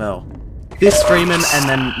 Well, this Freeman and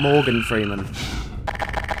then Morgan Freeman.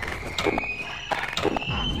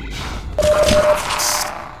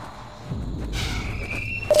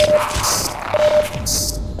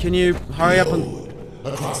 Can you hurry up and...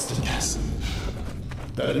 Across the chasm.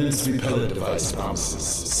 That immense repellent device promises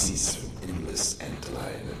to cease from endless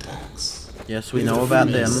antlion attacks. Yes, we know about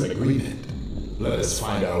them. Agreement. Let us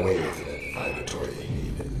find our way to that vibratory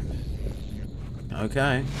haven.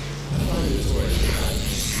 Okay.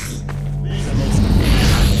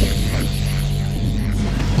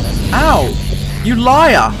 Ow! You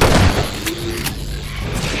liar!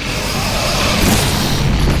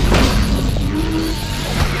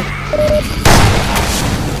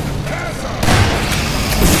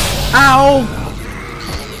 Ow!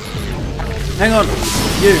 Hang on.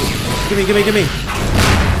 You. Gimme.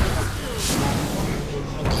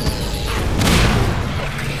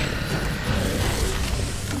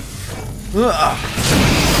 Ugh.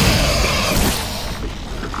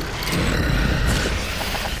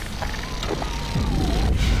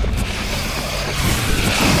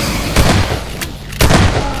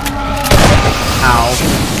 Ow.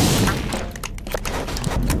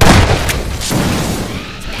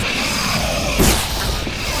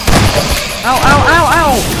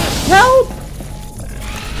 Ow! Help!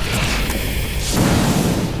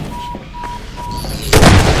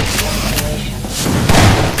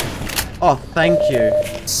 Oh, thank you.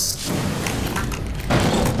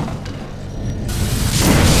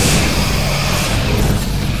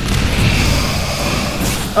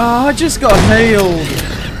 Oh, I just got healed.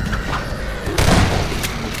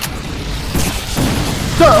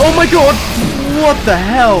 Oh my god! What the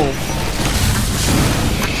hell?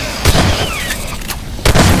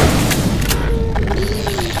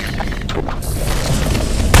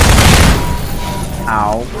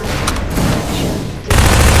 Ow.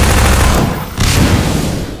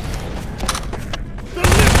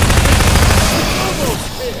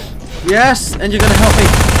 Yes, and you're gonna help me.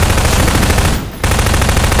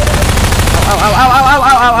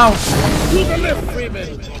 Ow. To the left,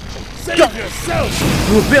 Freeman. Save yourself.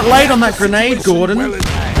 You were a bit late on that grenade, Gordon.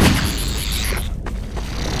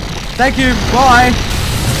 Thank you, bye.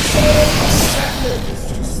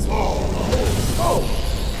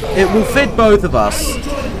 It will fit both of us.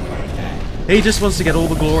 He just wants to get all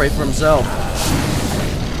the glory for himself.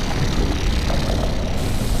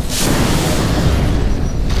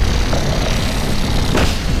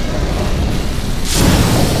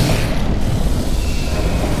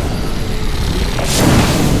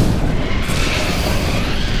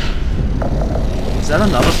 Is that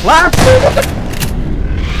another platform?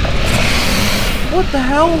 What the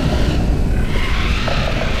hell?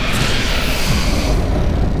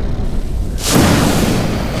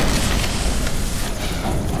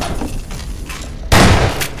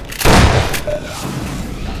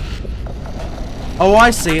 Oh,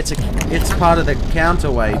 I see. It's part of the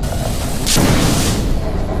counterweight.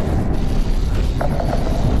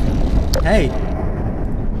 Hey.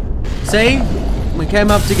 See? We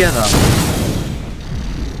came up together.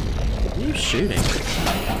 What are you shooting?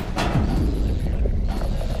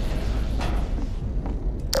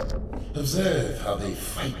 Observe how they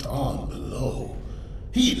fight on below,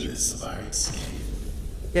 heedless of our escape.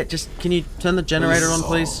 Yeah, just can you turn the generator on,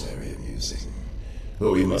 please? Very amusing.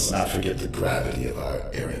 But we must not forget the gravity of our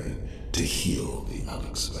errand to heal the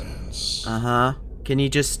Alex Vance. Uh-huh. Can you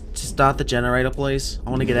just start the generator, please?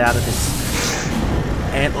 I want to get out of this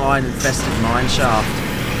antlion infested mine shaft.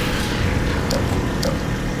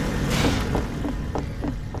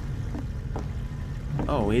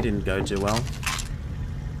 Oh, he didn't go too well.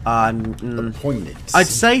 I'd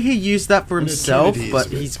say he used that for himself, but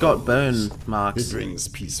he's got burn marks. It brings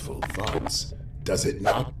peaceful thoughts, does it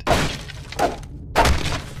not?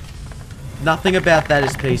 Nothing about that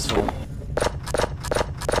is peaceful.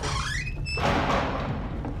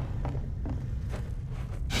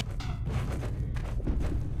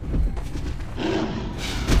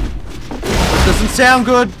 Doesn't sound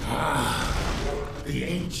good. The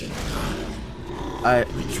ancient.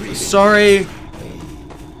 Sorry.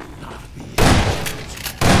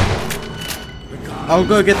 I'll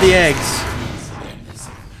go get the eggs.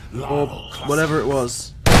 Or whatever it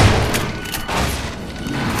was.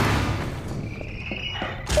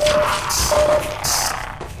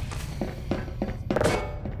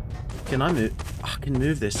 Can I move? I can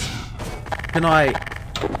move this. Can I?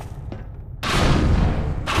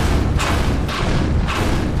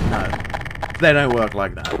 No. They don't work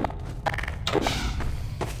like that.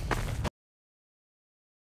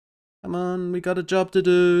 Come on, we got a job to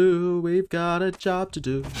do. We've got a job to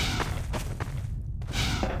do.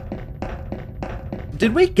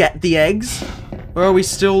 Did we get the eggs? Or are we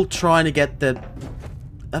still trying to get the...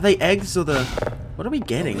 Are they eggs or the... What are we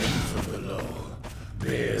getting? From below,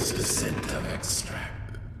 there's the scent of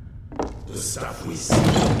extract. The stuff we see.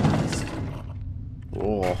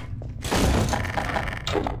 Oh.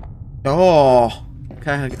 Oh.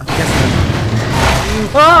 Okay, I guess that...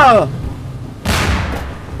 Oh!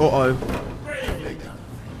 Uh-oh. Bravely done.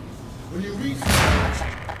 When you reach the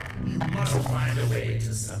you must find a way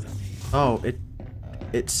to summon me. Oh,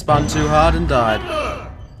 it spun too hard and died.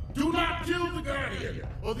 Remember, do not kill the Guardian,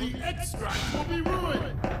 or the extract will be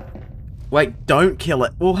ruined. Wait, don't kill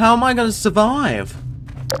it. Well, how am I going to survive?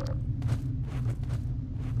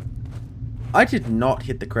 I did not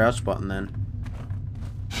hit the crouch button then.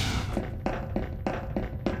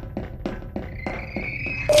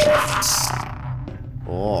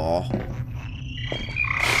 Oh.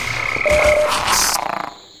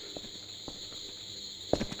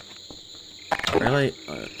 Really?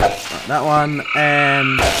 That one,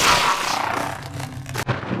 and...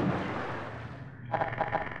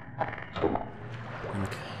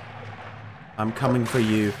 Okay. I'm coming for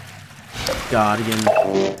you, Guardian.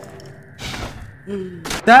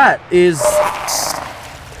 That is...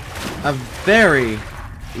 a very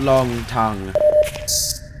long tongue.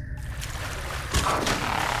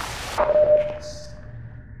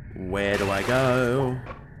 Where do I go?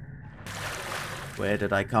 Where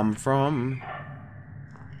did I come from?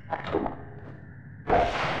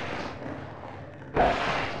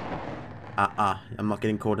 I'm not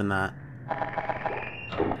getting caught in that.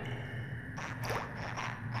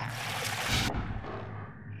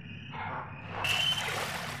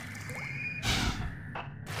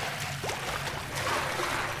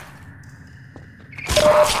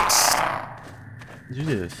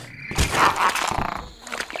 Yes.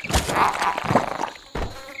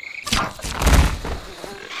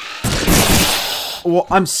 Oh,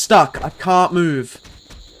 I'm stuck. I can't move.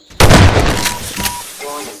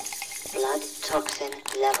 Warning. Blood toxin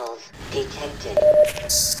levels detected.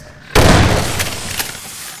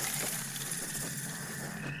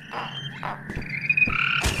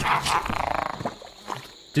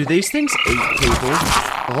 Do these things eat people?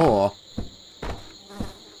 Oh.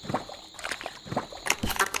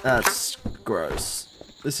 That's gross.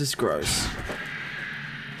 This is gross.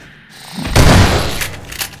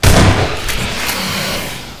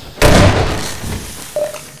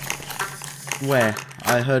 Where?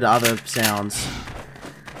 I heard other sounds.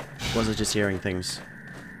 Was it just hearing things?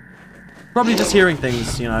 Probably just hearing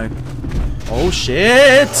things, you know. Oh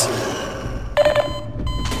shit!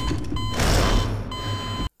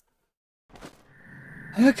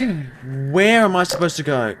 Okay, where am I supposed to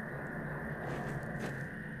go?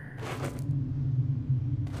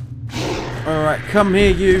 Alright, come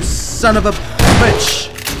here, you son of a bitch!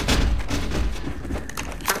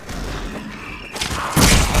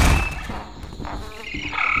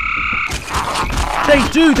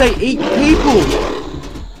 They eat people!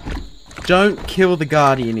 Don't kill the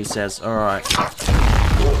Guardian, he says. Alright.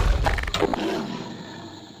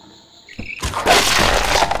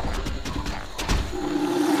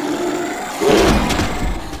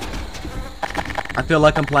 I feel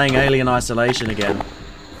like I'm playing Alien Isolation again.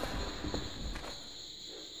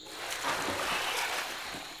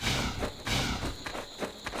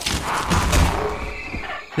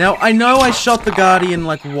 Now, I know I shot the Guardian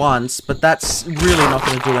like once, but that's really not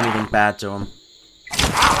going to do anything bad to him.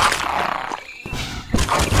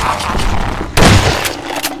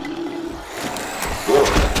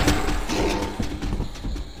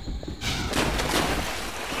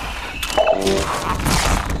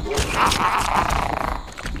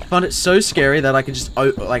 I find it so scary that I can just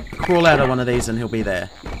like crawl out of one of these and he'll be there.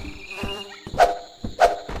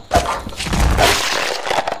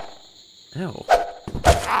 Ew.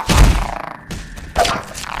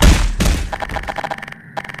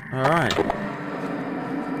 Alright.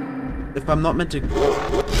 If I'm not meant to...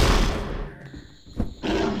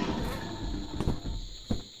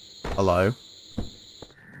 Hello?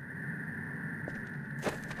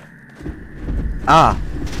 Ah!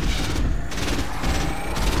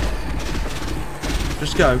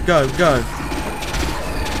 Just go, go, go.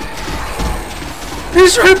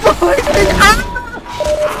 He's right behind me! Ah!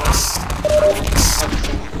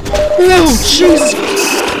 Oh, Jesus!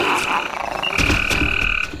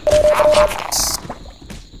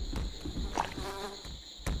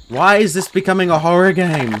 Why is this becoming a horror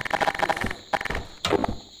game?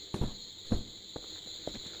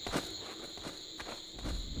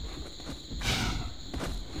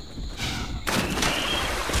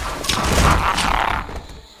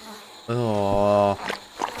 Oh.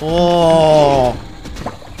 Oh.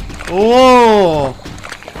 Oh.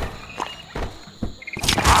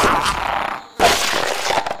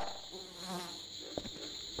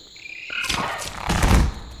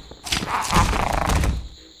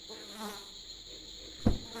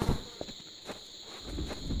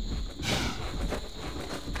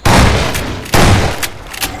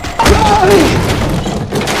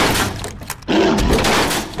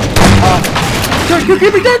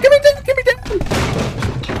 Get me down! Get me down! Get me down!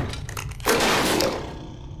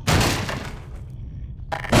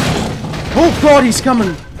 Oh God, he's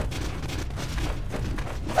coming!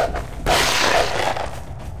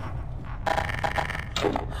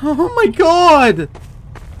 Oh my God!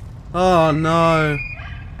 Oh no!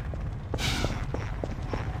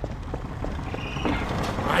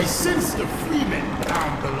 I sense the freemen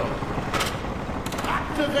down below.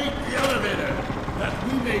 Activate the elevator that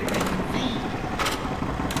we may reconvene.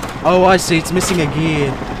 Oh, I see. It's missing a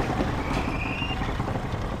gear.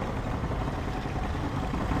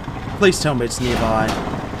 Please tell me it's nearby.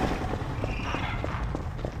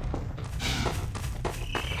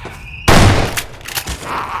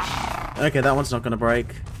 Okay, that one's not gonna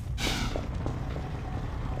break.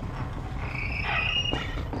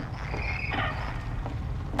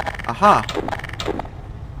 Aha!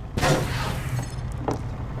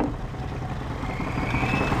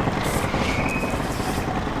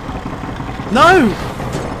 No!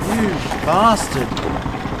 You bastard!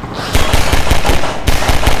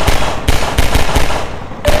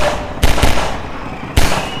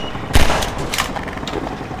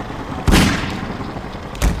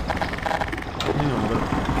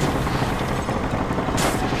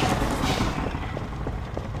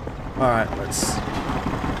 Alright, let's...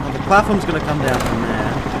 Oh, the platform's gonna come down from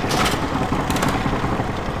there.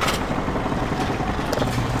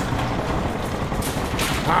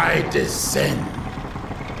 I descend.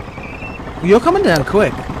 You're coming down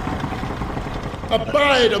quick.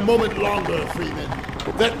 Abide a moment longer, Freeman,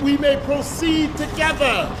 that we may proceed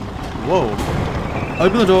together. Whoa.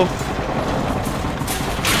 Open the door.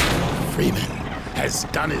 Freeman has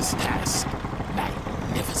done his task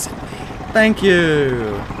magnificently. Thank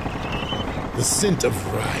you. The scent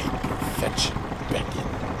of ride perfection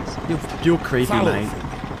beckons. You're creepy, Follow, mate. Freeman,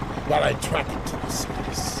 while I track it to the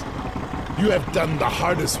surface. You have done the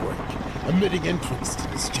hardest work, admitting entrance to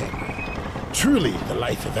this chamber. Truly, the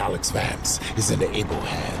life of Alex Vance is in able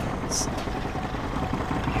hands.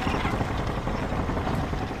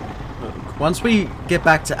 Once we get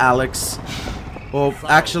back to Alex, or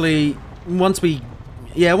actually, once we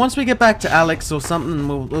get back to Alex or something,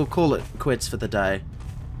 we'll call it quits for the day.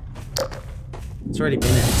 It's already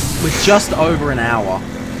been we're just over an hour.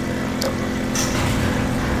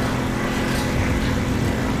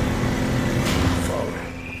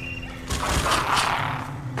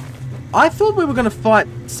 I thought we were gonna fight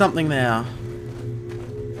something now.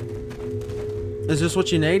 Is this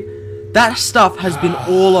what you need? That stuff has been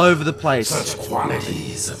all over the place. Such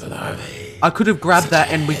quantities of larvae. I could have grabbed that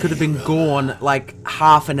and we could have been gone like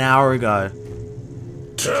half an hour ago.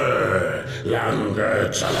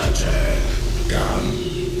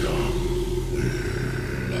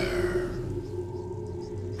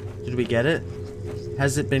 Did we get it?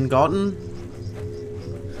 Has it been gotten?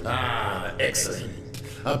 Ah, excellent.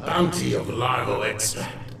 A bounty of larval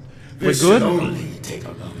extract. We're This good? should only take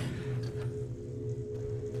a moment.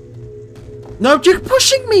 No, you're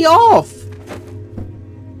pushing me off!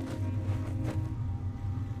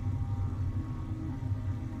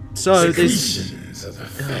 So this, Secretions of the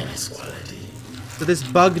finest quality. so this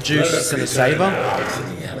bug juice is gonna save her. To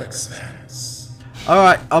the Alex Vance.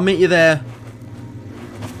 Alright, I'll meet you there.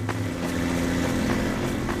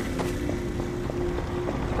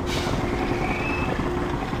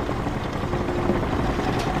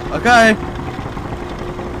 Okay.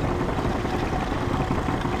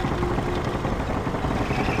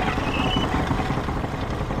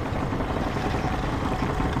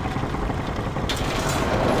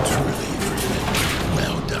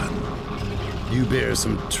 Well done. You bear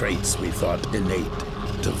some traits we thought innate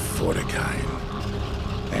to Vortigine.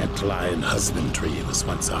 Antlion husbandry was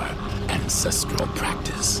once our ancestral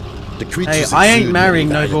practice. The creatures I ain't exude marrying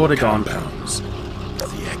no many valuable Vortigine. compounds.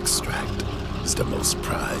 The extract is the most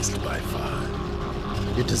prized by far.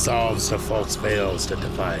 It dissolves the false veils that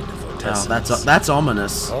divide the Oh, vortessence. that's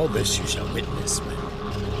ominous. All this you shall witness when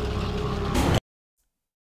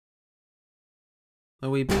Are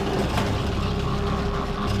we?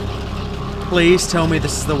 Please tell me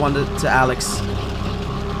this is the one to Alex.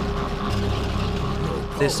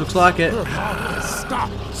 This looks like it. Stop!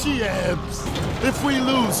 She ebbs! If we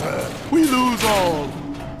lose her, we lose all!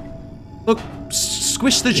 Look,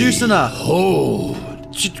 squish the juice in her. Hold!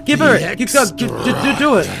 Give her it. You go.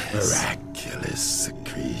 Do it. Miraculous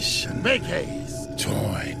secretion. Make haste!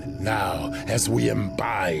 Join now as we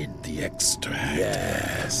imbibe the extract.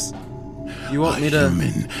 Yes. You want me to?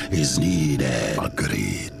 Human is needed.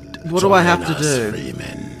 Agreed. What do I have to Join us, do?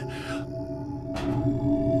 Freeman.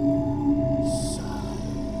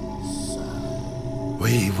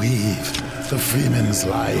 We weave the Freeman's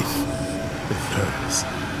life with hers.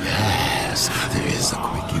 Yes, there is a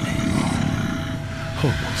quickening.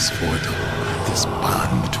 Almost mortal, this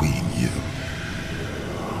bond between you.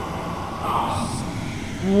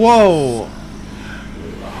 Whoa.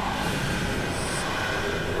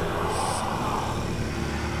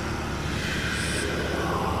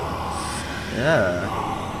 Yeah.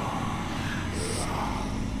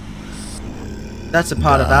 That's a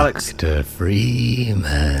part of Alex. Dr.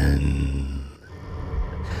 Freeman.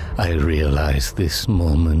 I realize this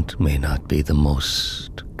moment may not be the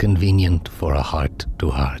most convenient for a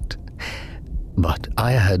heart-to-heart, but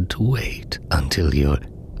I had to wait until your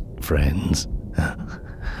friends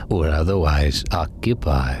were otherwise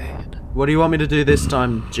occupied. What do you want me to do this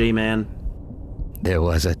time, G-Man? There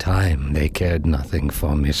was a time they cared nothing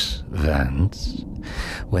for Miss Vance,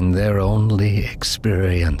 when their only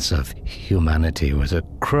experience of humanity was a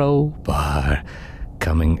crowbar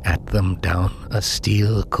coming at them down a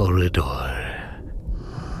steel corridor.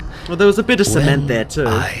 Well, there was a bit of cement When there too.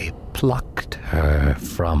 I plucked her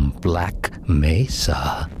from Black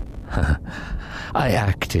Mesa, I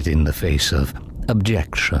acted in the face of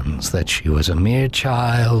objections that she was a mere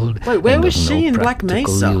child. Wait, where and was of she no in Black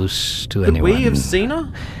practical Mesa? use to Could anyone. we have seen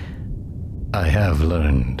her? I have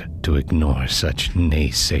learned to ignore such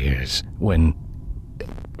naysayers when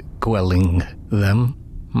quelling them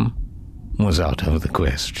was out of the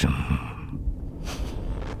question.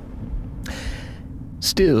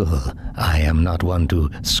 Still, I am not one to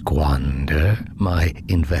squander my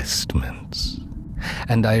investments,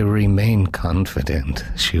 and I remain confident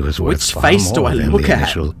she was worth Which far face do more I than look the at?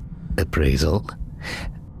 initial appraisal.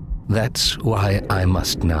 That's why I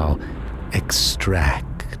must now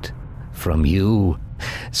extract from you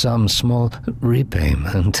some small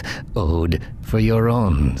repayment owed for your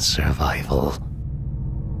own survival.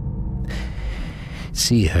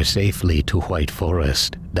 See her safely to White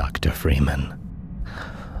Forest, Dr. Freeman.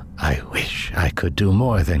 I wish I could do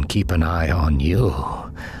more than keep an eye on you,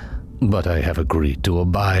 but I have agreed to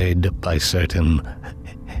abide by certain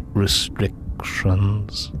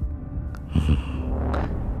restrictions.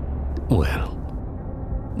 Well,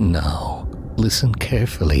 now listen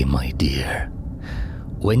carefully, my dear.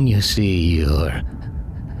 When you see your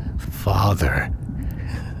father,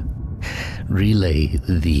 relay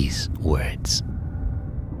these words.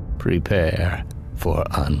 Prepare for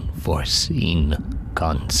unforeseen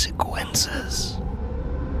consequences.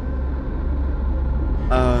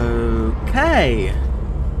 Okay.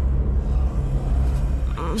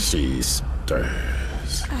 She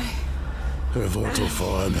stirs. Her mortal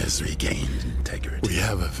form has regained integrity. We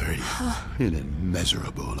have a very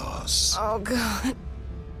immeasurable loss. Oh, God.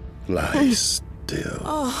 Lie still.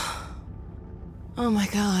 Oh my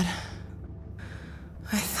God.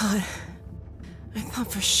 I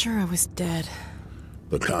thought for sure I was dead.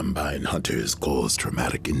 The Combine hunters caused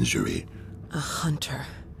traumatic injury. A hunter.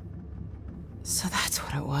 So that's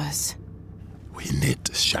what it was. We knit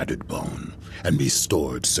shattered bone and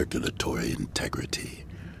restored circulatory integrity.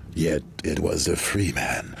 Yet it was the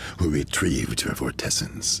Freeman who retrieved her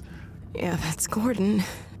vortessence. Yeah, that's Gordon.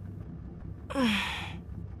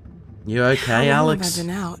 You okay, How long Alex? have I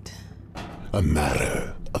been out? A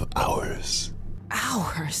matter of hours.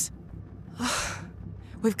 Hours?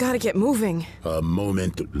 We've got to get moving. A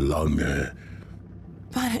moment longer.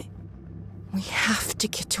 But we have to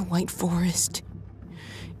get to White Forest.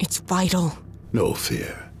 It's vital. No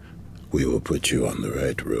fear. We will put you on the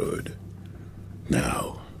right road.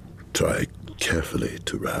 Now, try carefully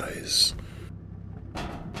to rise.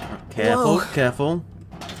 Careful, Whoa. careful.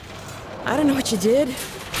 I don't know what you did,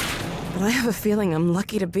 but I have a feeling I'm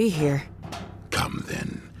lucky to be here. Come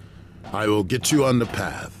then. I will get you on the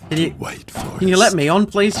path to White Forest. Can you let me on,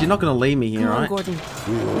 please? You're not going to leave me here, Come on, right? Gordon.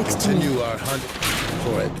 We will Next to me. continue our hunt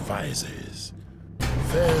for advisors.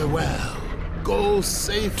 Farewell. Go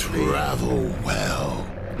safely. Travel well.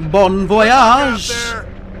 Bon voyage! Out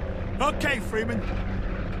there. Okay, Freeman.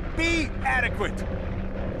 Be adequate.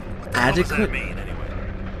 What does that Adequate? mean,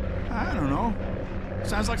 anyway? I don't know.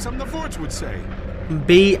 Sounds like something the Forts would say.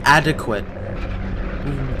 Be adequate.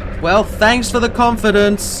 Well, thanks for the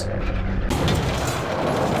confidence.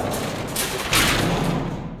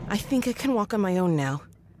 I think I can walk on my own now.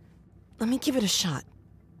 Let me give it a shot.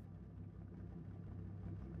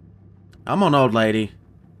 Come on, old lady.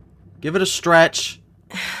 Give it a stretch.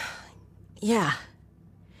 Yeah.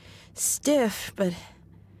 Stiff, but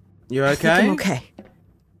You I think okay?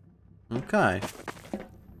 I'm okay. Okay.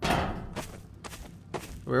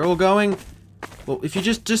 We're all going... Well, if you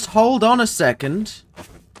just hold on a second.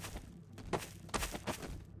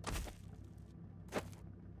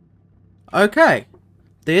 Okay.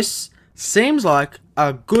 This seems like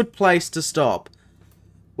a good place to stop.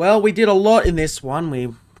 Well, we did a lot in this one.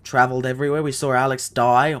 We traveled everywhere. We saw Alex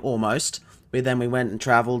die, almost. Then we went and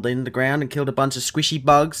traveled in the ground and killed a bunch of squishy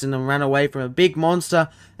bugs and then ran away from a big monster.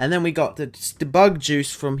 And then we got the bug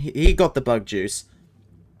juice from... He got the bug juice.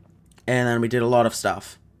 And then we did a lot of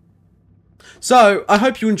stuff. So, I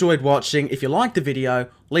hope you enjoyed watching. If you liked the video,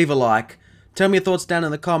 leave a like. Tell me your thoughts down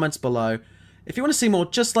in the comments below. If you want to see more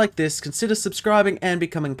just like this, consider subscribing and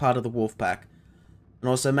becoming part of the Wolf Pack. And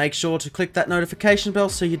also make sure to click that notification bell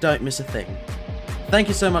so you don't miss a thing. Thank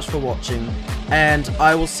you so much for watching, and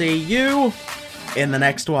I will see you in the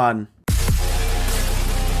next one.